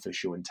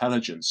artificial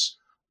intelligence,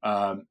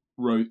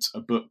 wrote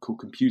a book called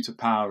Computer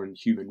Power and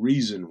Human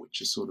Reason,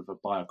 which is sort of a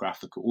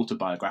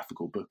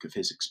autobiographical book of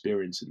his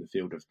experience in the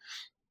field of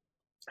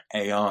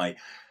AI.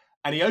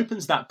 And he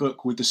opens that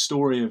book with the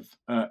story of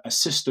a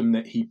system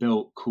that he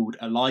built called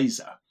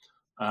ELIZA.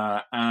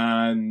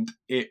 And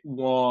it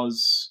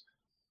was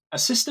a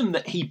system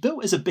that he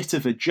built as a bit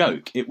of a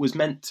joke. It was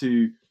meant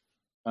to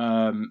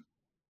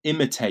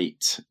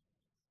imitate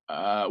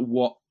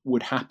what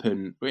would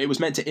happen. It was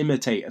meant to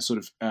imitate a sort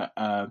of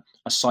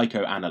a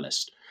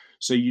psychoanalyst.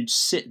 So you'd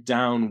sit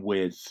down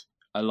with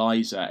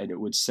ELIZA and it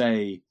would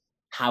say,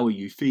 how are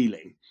you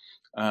feeling?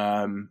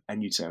 And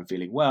you'd say, I'm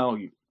feeling well.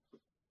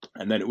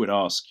 And then it would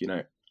ask,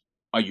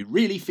 are you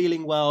really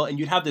feeling well? And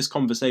you'd have this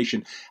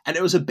conversation. And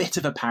it was a bit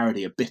of a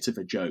parody, a bit of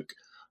a joke.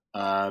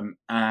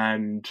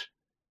 And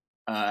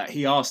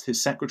he asked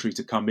his secretary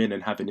to come in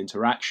and have an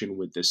interaction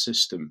with this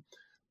system.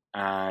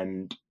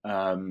 And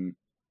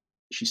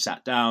she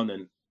sat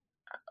down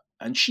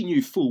and she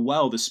knew full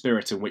well the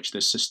spirit in which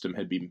this system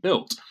had been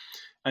built.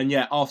 And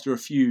yet, after a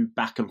few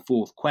back and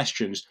forth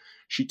questions,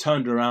 she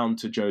turned around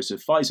to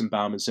Joseph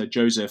Weizenbaum and said,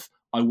 "Joseph,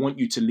 I want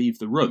you to leave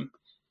the room."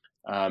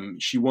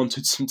 She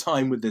wanted some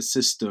time with this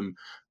system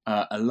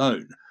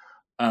alone.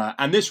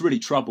 And this really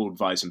troubled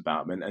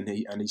Weizenbaum, and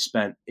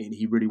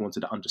he really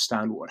wanted to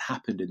understand what had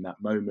happened in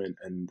that moment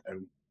and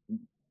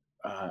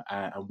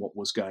what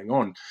was going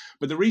on.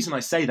 But the reason I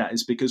say that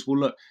is because, well,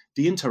 look,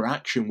 the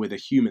interaction with a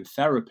human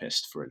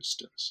therapist, for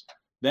instance,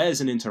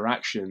 there's an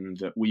interaction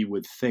that we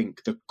would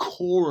think the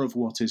core of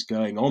what is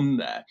going on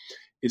there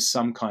is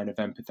some kind of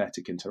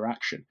empathetic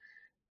interaction.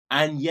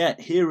 And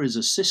yet here is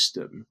a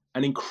system,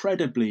 an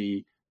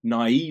incredibly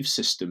naive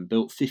system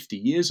built 50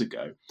 years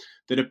ago,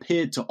 that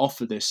appeared to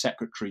offer this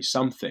secretary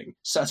something.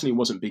 Certainly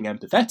wasn't being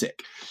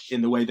empathetic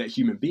in the way that a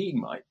human being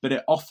might, but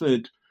it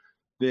offered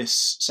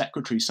this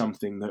secretary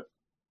something that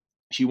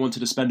she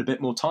wanted to spend a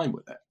bit more time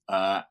with it.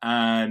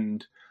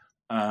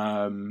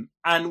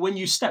 And when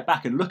you step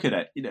back and look at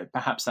it,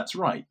 perhaps that's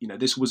right.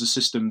 This was a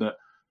system that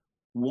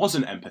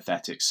wasn't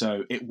empathetic,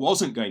 so it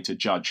wasn't going to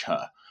judge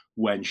her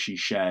when she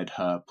shared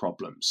her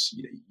problems.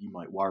 You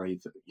might worry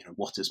that,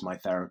 what is my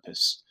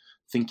therapist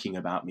thinking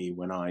about me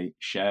when I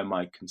share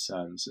my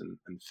concerns and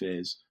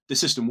fears? The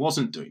system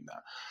wasn't doing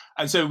that.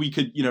 And so we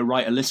could,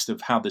 write a list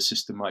of how the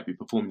system might be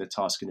performing the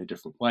task in a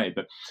different way.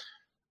 But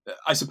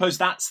I suppose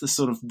that's the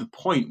sort of the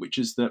point, which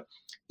is that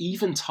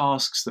even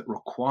tasks that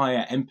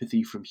require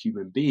empathy from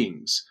human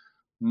beings,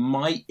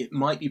 it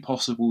might be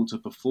possible to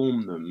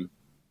perform them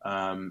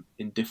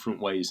in different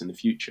ways in the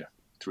future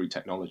through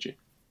technology.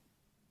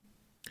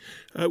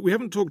 We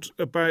haven't talked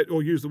about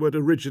or used the word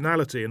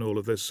originality in all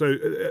of this. So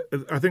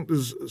I think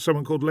there's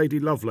someone called Lady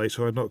Lovelace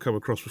who I'd not come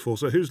across before.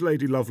 So who's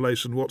Lady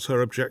Lovelace and what's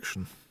her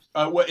objection?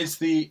 Well, it's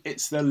the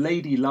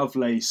Lady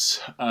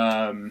Lovelace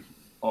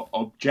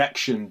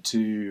objection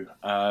to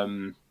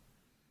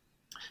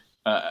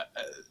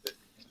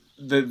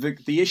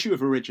the issue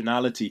of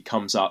originality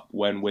comes up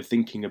when we're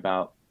thinking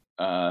about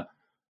the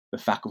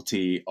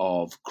faculty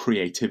of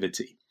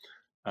creativity.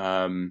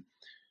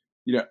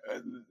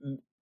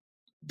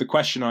 The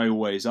question I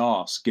always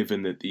ask,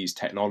 given that these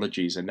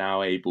technologies are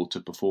now able to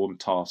perform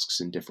tasks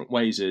in different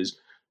ways, is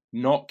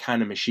not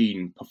can a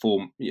machine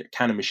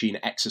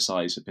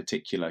exercise a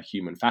particular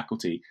human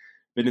faculty,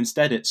 but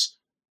instead it's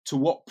to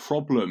what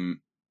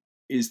problem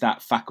is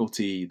that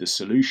faculty the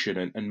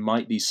solution, and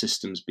might these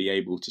systems be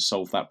able to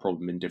solve that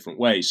problem in different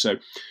ways? So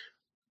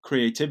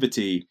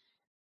creativity,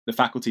 the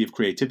faculty of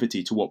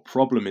creativity, to what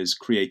problem is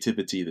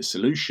creativity the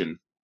solution?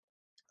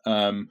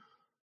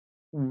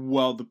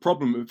 Well, the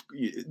problem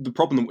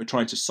that we're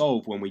trying to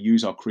solve when we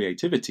use our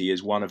creativity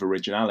is one of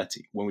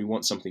originality. When we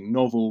want something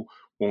novel,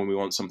 when we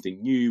want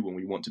something new, when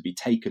we want to be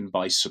taken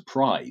by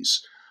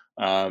surprise,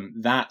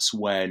 that's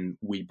when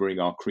we bring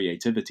our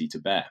creativity to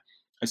bear.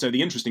 And so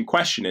the interesting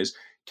question is,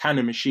 can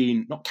a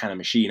machine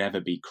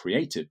ever be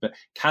creative, but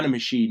can a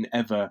machine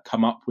ever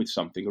come up with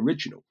something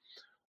original?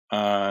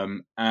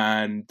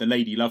 And the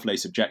Lady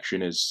Lovelace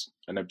objection is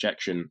an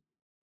objection,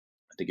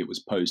 I think it was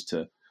posed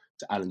to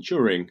Alan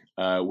Turing,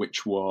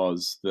 which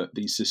was that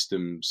these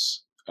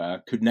systems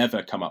could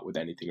never come up with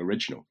anything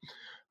original.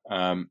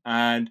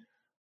 And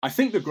I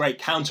think the great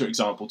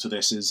counterexample to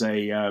this is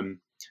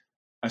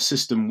a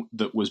system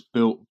that was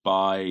built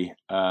by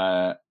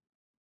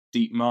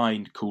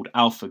DeepMind called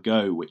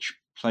AlphaGo, which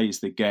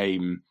plays the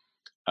game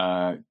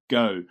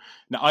Go.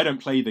 Now, I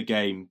don't play the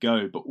game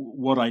Go, but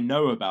what I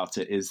know about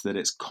it is that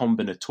it's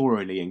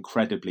combinatorially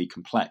incredibly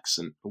complex.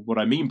 And what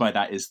I mean by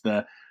that is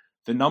the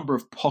number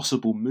of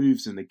possible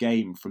moves in the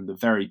game from the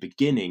very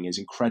beginning is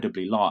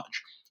incredibly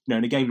large.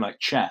 In a game like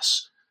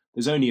chess,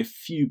 there's only a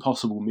few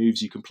possible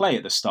moves you can play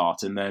at the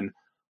start, and then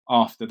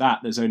after that,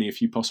 there's only a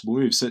few possible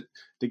moves. So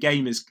the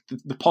game is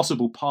the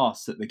possible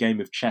paths that the game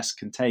of chess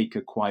can take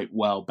are quite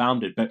well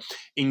bounded. But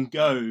in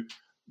Go,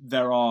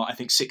 there are, I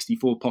think,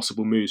 64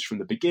 possible moves from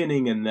the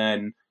beginning, and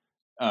then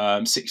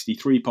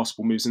 63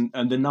 possible moves, and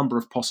the number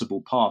of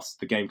possible paths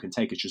the game can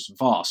take is just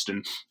vast.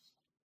 And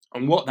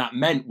what that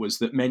meant was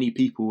that many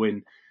people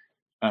in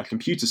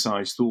computer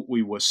science thought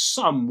we were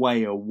some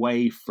way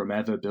away from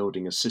ever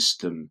building a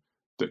system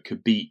that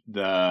could beat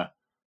the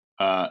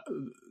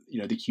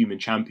human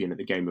champion at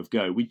the game of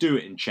Go. We do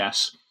it in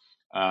chess.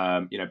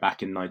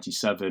 Back in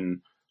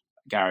 '97,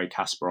 Garry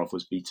Kasparov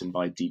was beaten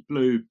by Deep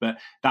Blue, but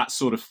that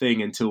sort of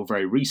thing, until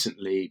very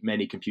recently,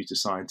 many computer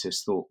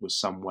scientists thought was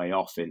some way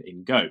off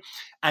in Go.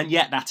 And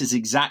yet that is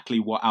exactly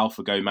what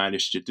AlphaGo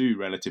managed to do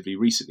relatively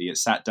recently. It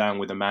sat down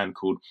with a man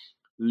called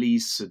Lee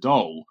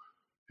Sedol,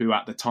 who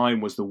at the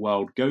time was the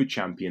world Go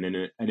champion,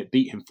 and it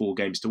beat him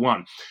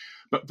 4-1.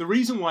 But the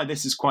reason why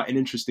this is quite an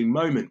interesting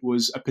moment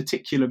was a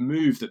particular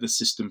move that the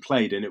system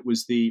played, and it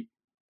was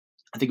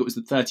I think it was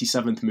the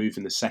 37th move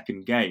in the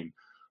second game.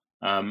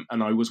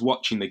 And I was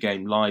watching the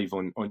game live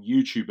on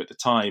YouTube at the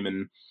time,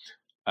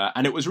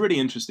 and it was really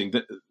interesting.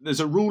 That there's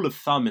a rule of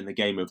thumb in the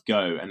game of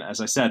Go, and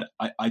as I said,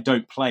 I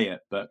don't play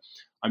it, but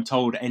I'm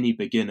told any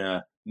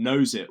beginner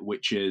knows it,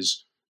 which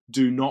is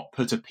do not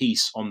put a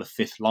piece on the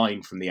fifth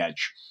line from the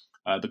edge.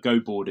 The Go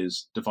board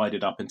is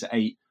divided up into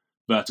 8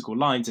 vertical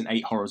lines and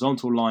 8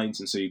 horizontal lines,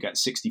 and so you get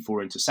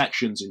 64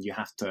 intersections, and you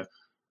have to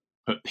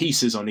put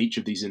pieces on each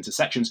of these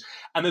intersections.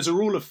 And there's a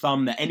rule of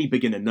thumb that any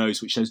beginner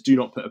knows, which says do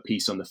not put a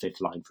piece on the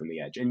fifth line from the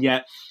edge. And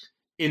yet,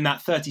 in that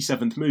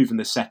 37th move in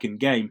the second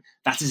game,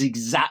 that is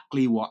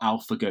exactly what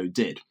AlphaGo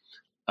did.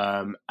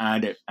 And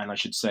I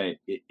should say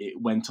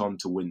it went on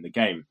to win the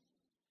game.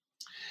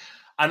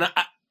 And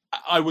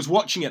I was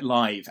watching it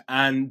live,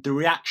 and the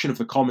reaction of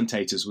the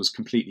commentators was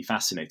completely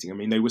fascinating. I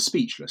mean, they were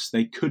speechless.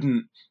 They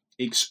couldn't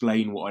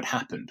explain what had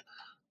happened.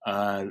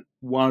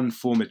 One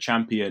former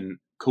champion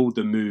called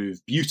the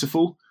move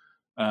beautiful.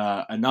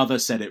 Another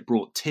said it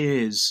brought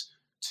tears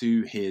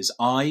to his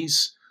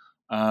eyes.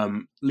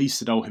 Lee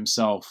Sedol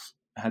himself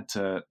had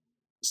to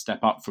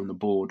step up from the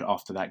board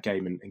after that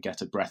game and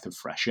get a breath of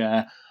fresh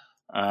air.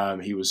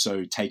 He was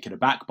so taken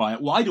aback by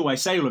it. Why do I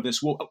say all of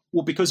this? Well,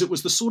 because it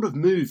was the sort of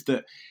move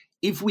that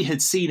if we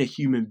had seen a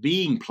human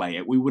being play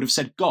it, we would have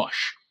said,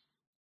 gosh,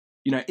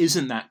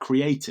 isn't that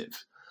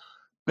creative?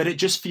 But it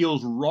just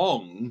feels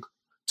wrong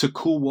to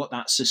call what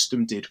that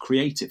system did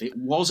creative. It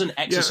wasn't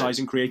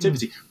exercising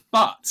creativity,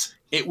 but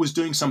it was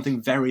doing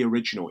something very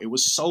original. It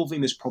was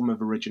solving this problem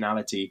of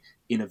originality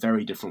in a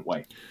very different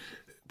way.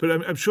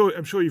 But I'm sure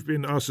you've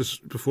been asked this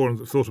before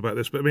and thought about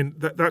this, but I mean,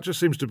 that just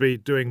seems to be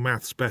doing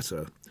maths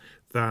better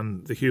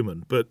than the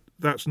human. But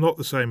that's not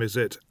the same, is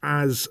it,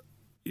 as,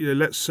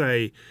 let's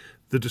say,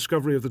 the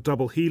discovery of the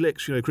double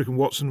helix, Crick and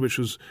Watson, which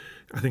was,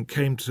 I think,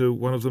 came to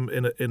one of them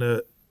in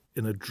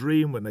a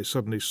dream when they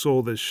suddenly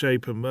saw this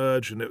shape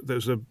emerge, and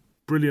there's a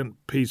brilliant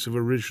piece of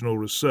original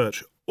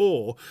research.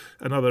 Or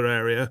another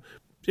area,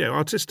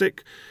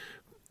 artistic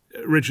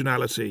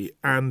originality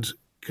and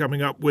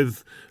coming up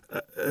with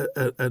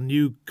a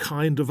new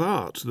kind of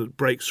art that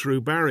breaks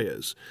through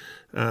barriers,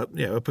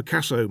 a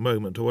Picasso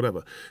moment or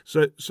whatever.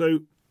 So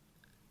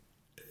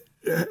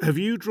have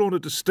you drawn a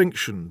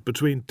distinction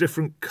between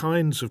different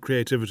kinds of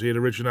creativity and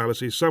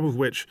originality, some of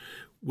which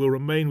will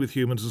remain with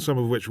humans and some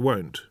of which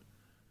won't?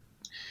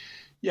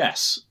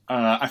 Yes,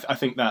 I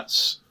think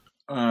that's.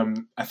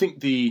 I think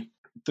the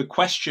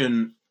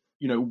question,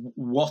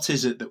 what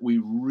is it that we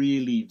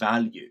really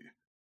value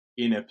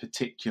in a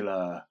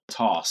particular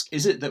task?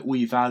 Is it that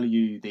we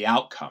value the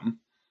outcome,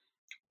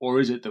 or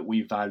is it that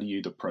we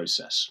value the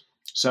process?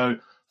 So,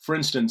 for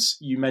instance,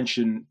 you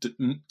mentioned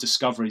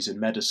discoveries in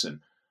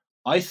medicine.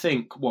 I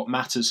think what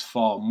matters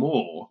far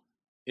more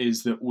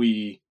is that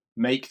we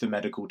make the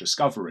medical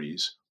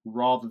discoveries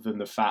rather than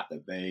the fact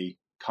that they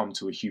come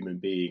to a human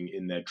being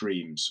in their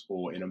dreams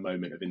or in a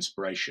moment of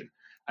inspiration.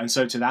 And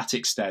so to that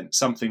extent,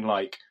 something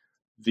like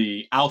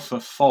the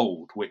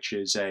AlphaFold, which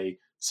is a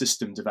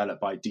system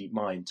developed by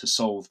DeepMind to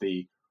solve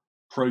the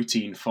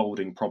protein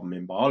folding problem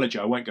in biology.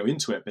 I won't go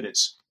into it, but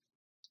it's,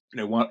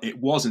 it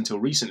was until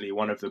recently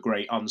one of the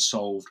great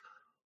unsolved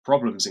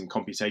problems in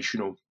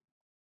computational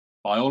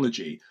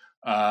biology.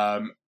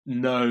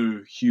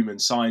 No human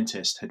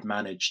scientist had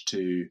managed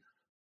to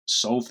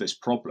solve this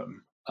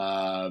problem.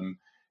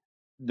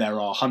 There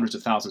are hundreds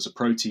of thousands of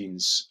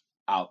proteins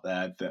out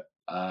there that,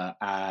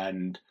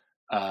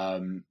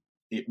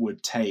 it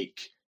would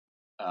take,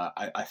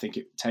 I think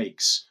it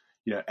takes,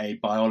 a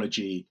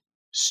biology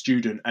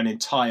student an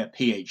entire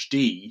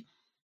PhD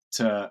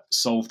to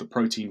solve the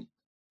protein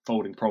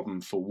folding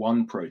problem for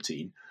one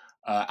protein.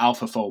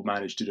 AlphaFold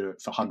managed to do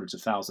it for hundreds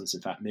of thousands,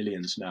 in fact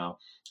millions now,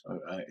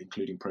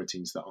 including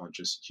proteins that aren't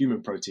just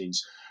human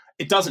proteins.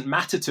 It doesn't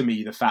matter to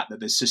me the fact that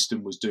this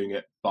system was doing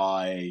it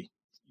by,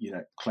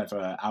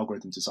 clever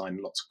algorithm design,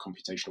 lots of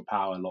computational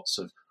power, lots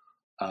of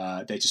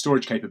data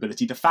storage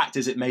capability. The fact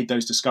is it made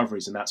those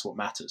discoveries, and that's what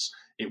matters.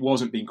 It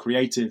wasn't being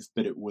creative,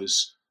 but it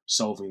was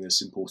solving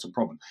this important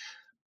problem.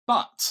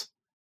 But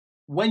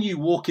when you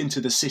walk into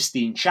the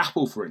Sistine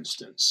Chapel, for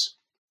instance,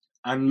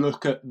 and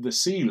look at the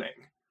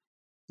ceiling,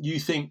 you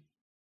think,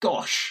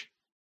 gosh,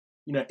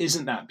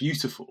 isn't that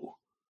beautiful?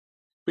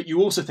 But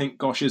you also think,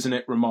 gosh, isn't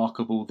it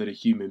remarkable that a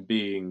human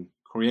being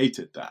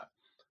created that?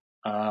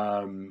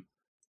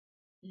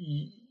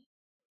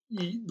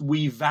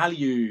 We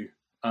value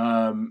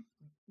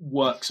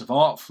works of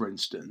art, for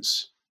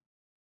instance,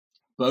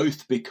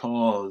 both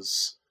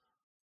because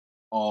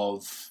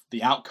of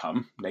the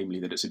outcome, namely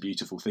that it's a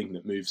beautiful thing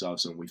that moves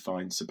us and we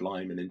find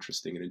sublime and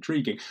interesting and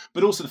intriguing,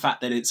 but also the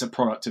fact that it's a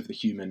product of the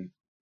human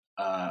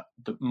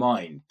the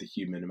mind, the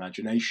human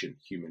imagination,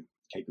 human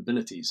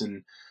capabilities,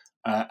 and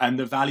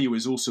the value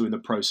is also in the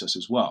process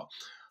as well.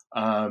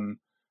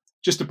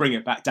 Just to bring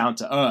it back down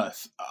to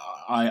earth,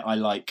 I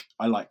like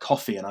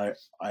coffee, and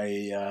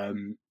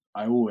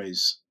I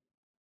always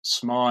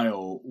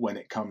smile when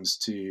it comes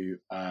to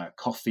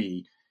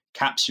coffee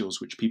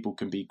capsules, which people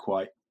can be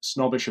quite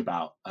snobbish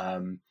about.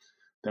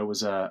 There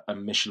was a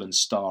Michelin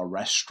star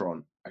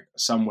restaurant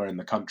somewhere in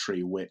the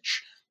country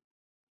which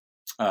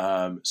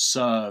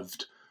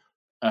served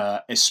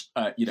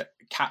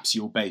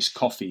capsule-based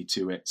coffee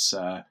to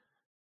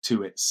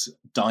its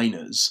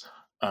diners.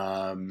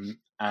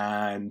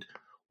 And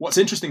what's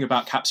interesting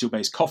about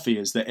capsule-based coffee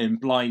is that in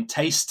blind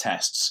taste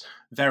tests,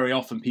 very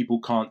often people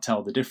can't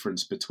tell the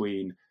difference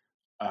between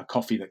a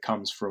coffee that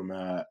comes from,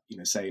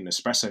 say, an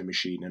espresso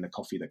machine and a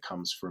coffee that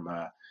comes from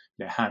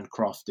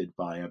handcrafted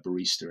by a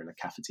barista in a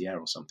cafetiere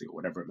or something, or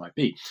whatever it might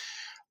be.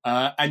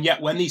 And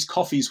yet when these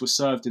coffees were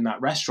served in that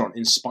restaurant,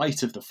 in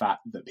spite of the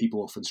fact that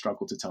people often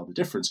struggle to tell the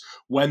difference,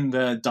 when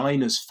the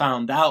diners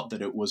found out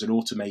that it was an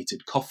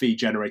automated coffee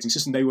generating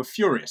system, they were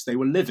furious. They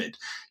were livid.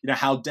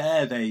 How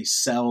dare they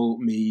sell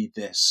me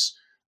this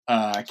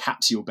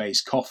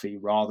capsule-based coffee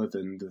rather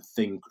than the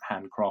thing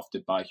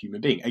handcrafted by a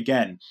human being?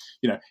 Again,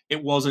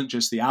 it wasn't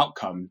just the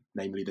outcome,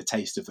 namely the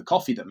taste of the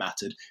coffee, that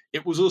mattered.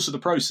 It was also the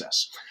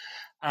process.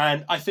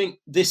 And I think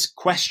this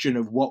question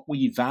of what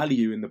we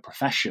value in the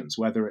professions,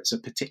 whether it's a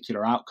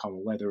particular outcome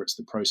or whether it's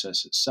the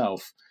process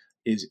itself,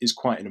 is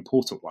quite an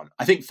important one.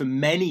 I think for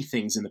many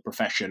things in the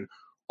profession,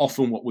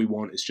 often what we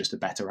want is just a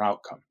better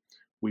outcome.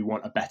 We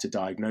want a better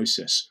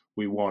diagnosis.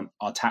 We want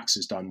our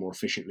taxes done more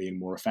efficiently and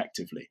more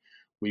effectively.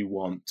 We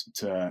want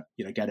to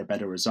get a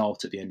better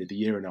result at the end of the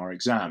year in our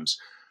exams.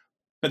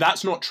 But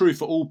that's not true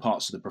for all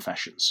parts of the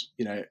professions.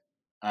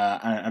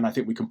 And I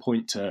think we can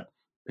point to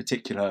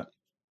particular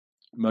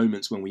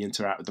moments when we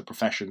interact with the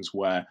professions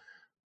where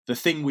the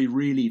thing we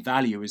really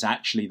value is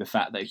actually the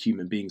fact that a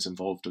human being's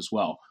involved as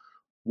well,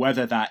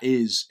 whether that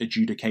is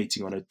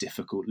adjudicating on a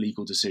difficult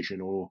legal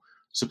decision or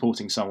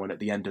supporting someone at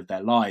the end of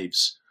their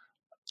lives.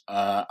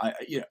 I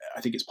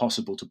think it's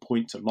possible to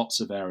point to lots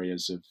of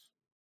areas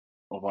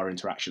of our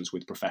interactions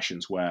with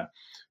professions where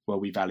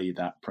we value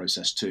that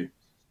process too.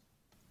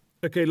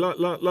 Okay,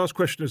 last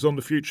question is on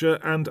the future,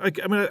 and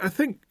I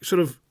think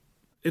sort of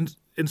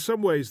in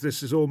some ways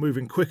this is all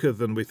moving quicker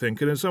than we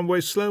think, and in some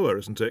ways slower,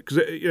 isn't it? Because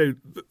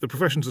the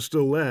professions are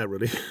still there,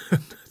 really.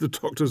 The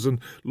doctors and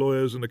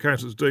lawyers and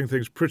accountants doing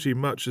things pretty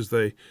much as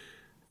they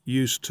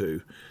used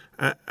to,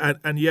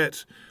 and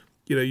yet,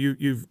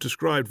 you've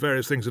described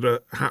various things that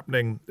are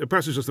happening.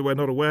 Perhaps it's just that we're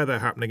not aware they're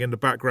happening in the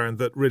background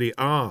that really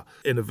are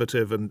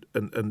innovative and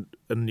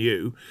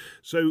new.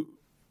 So,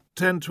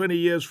 10, 20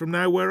 years from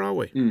now, where are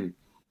we?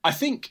 I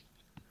think,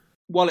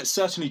 while it's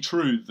certainly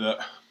true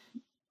that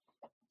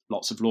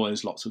lots of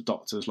lawyers, lots of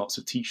doctors, lots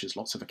of teachers,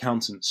 lots of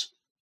accountants.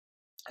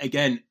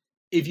 Again,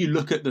 if you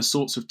look at the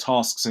sorts of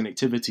tasks and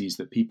activities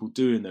that people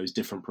do in those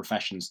different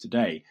professions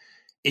today,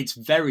 it's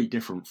very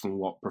different from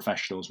what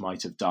professionals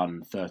might have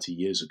done 30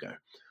 years ago.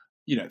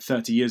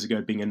 30 years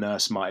ago, being a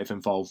nurse might have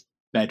involved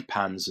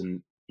bedpans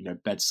and,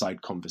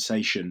 bedside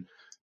conversation.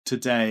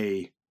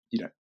 Today,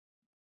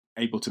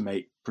 able to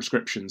make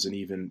prescriptions and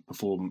even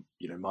perform,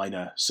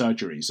 minor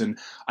surgeries. And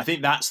I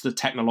think that's the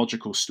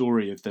technological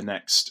story of the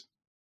next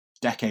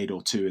decade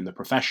or two in the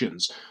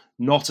professions,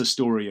 not a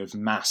story of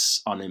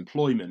mass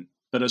unemployment,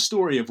 but a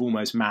story of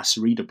almost mass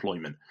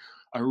redeployment,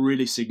 a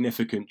really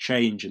significant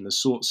change in the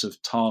sorts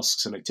of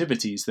tasks and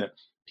activities that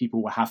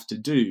people will have to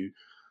do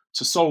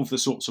to solve the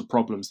sorts of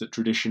problems that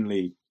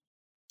traditionally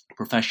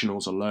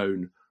professionals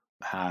alone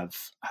have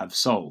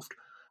solved.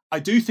 I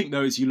do think,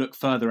 though, as you look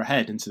further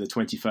ahead into the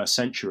 21st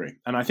century,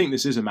 and I think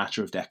this is a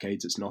matter of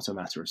decades, it's not a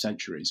matter of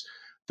centuries,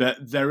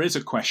 that there is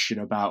a question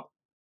about,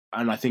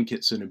 and I think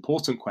it's an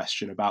important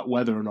question about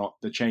whether or not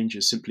the change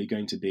is simply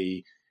going to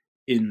be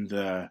in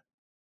the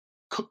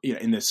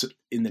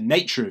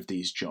nature of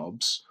these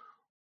jobs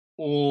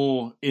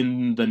or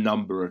in the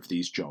number of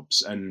these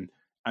jobs. And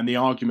the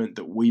argument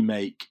that we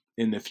make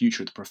in the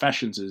future of the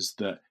professions is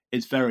that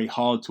it's very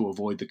hard to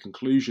avoid the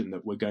conclusion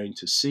that we're going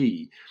to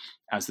see,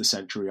 as the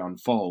century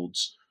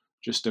unfolds,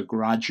 just a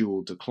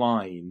gradual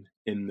decline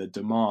in the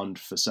demand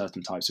for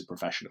certain types of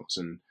professionals.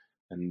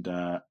 And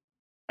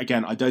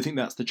again, I don't think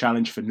that's the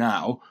challenge for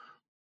now,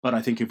 but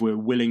I think if we're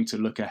willing to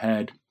look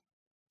ahead,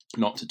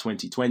 not to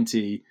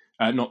 2020,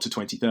 not to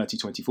 2030,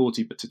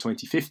 2040, but to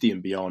 2050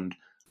 and beyond,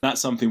 that's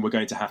something we're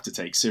going to have to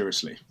take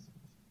seriously.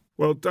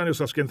 Well, Daniel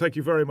Susskind, thank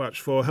you very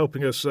much for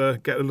helping us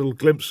get a little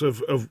glimpse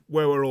of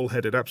where we're all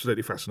headed.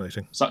 Absolutely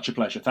fascinating. Such a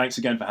pleasure. Thanks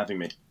again for having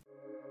me.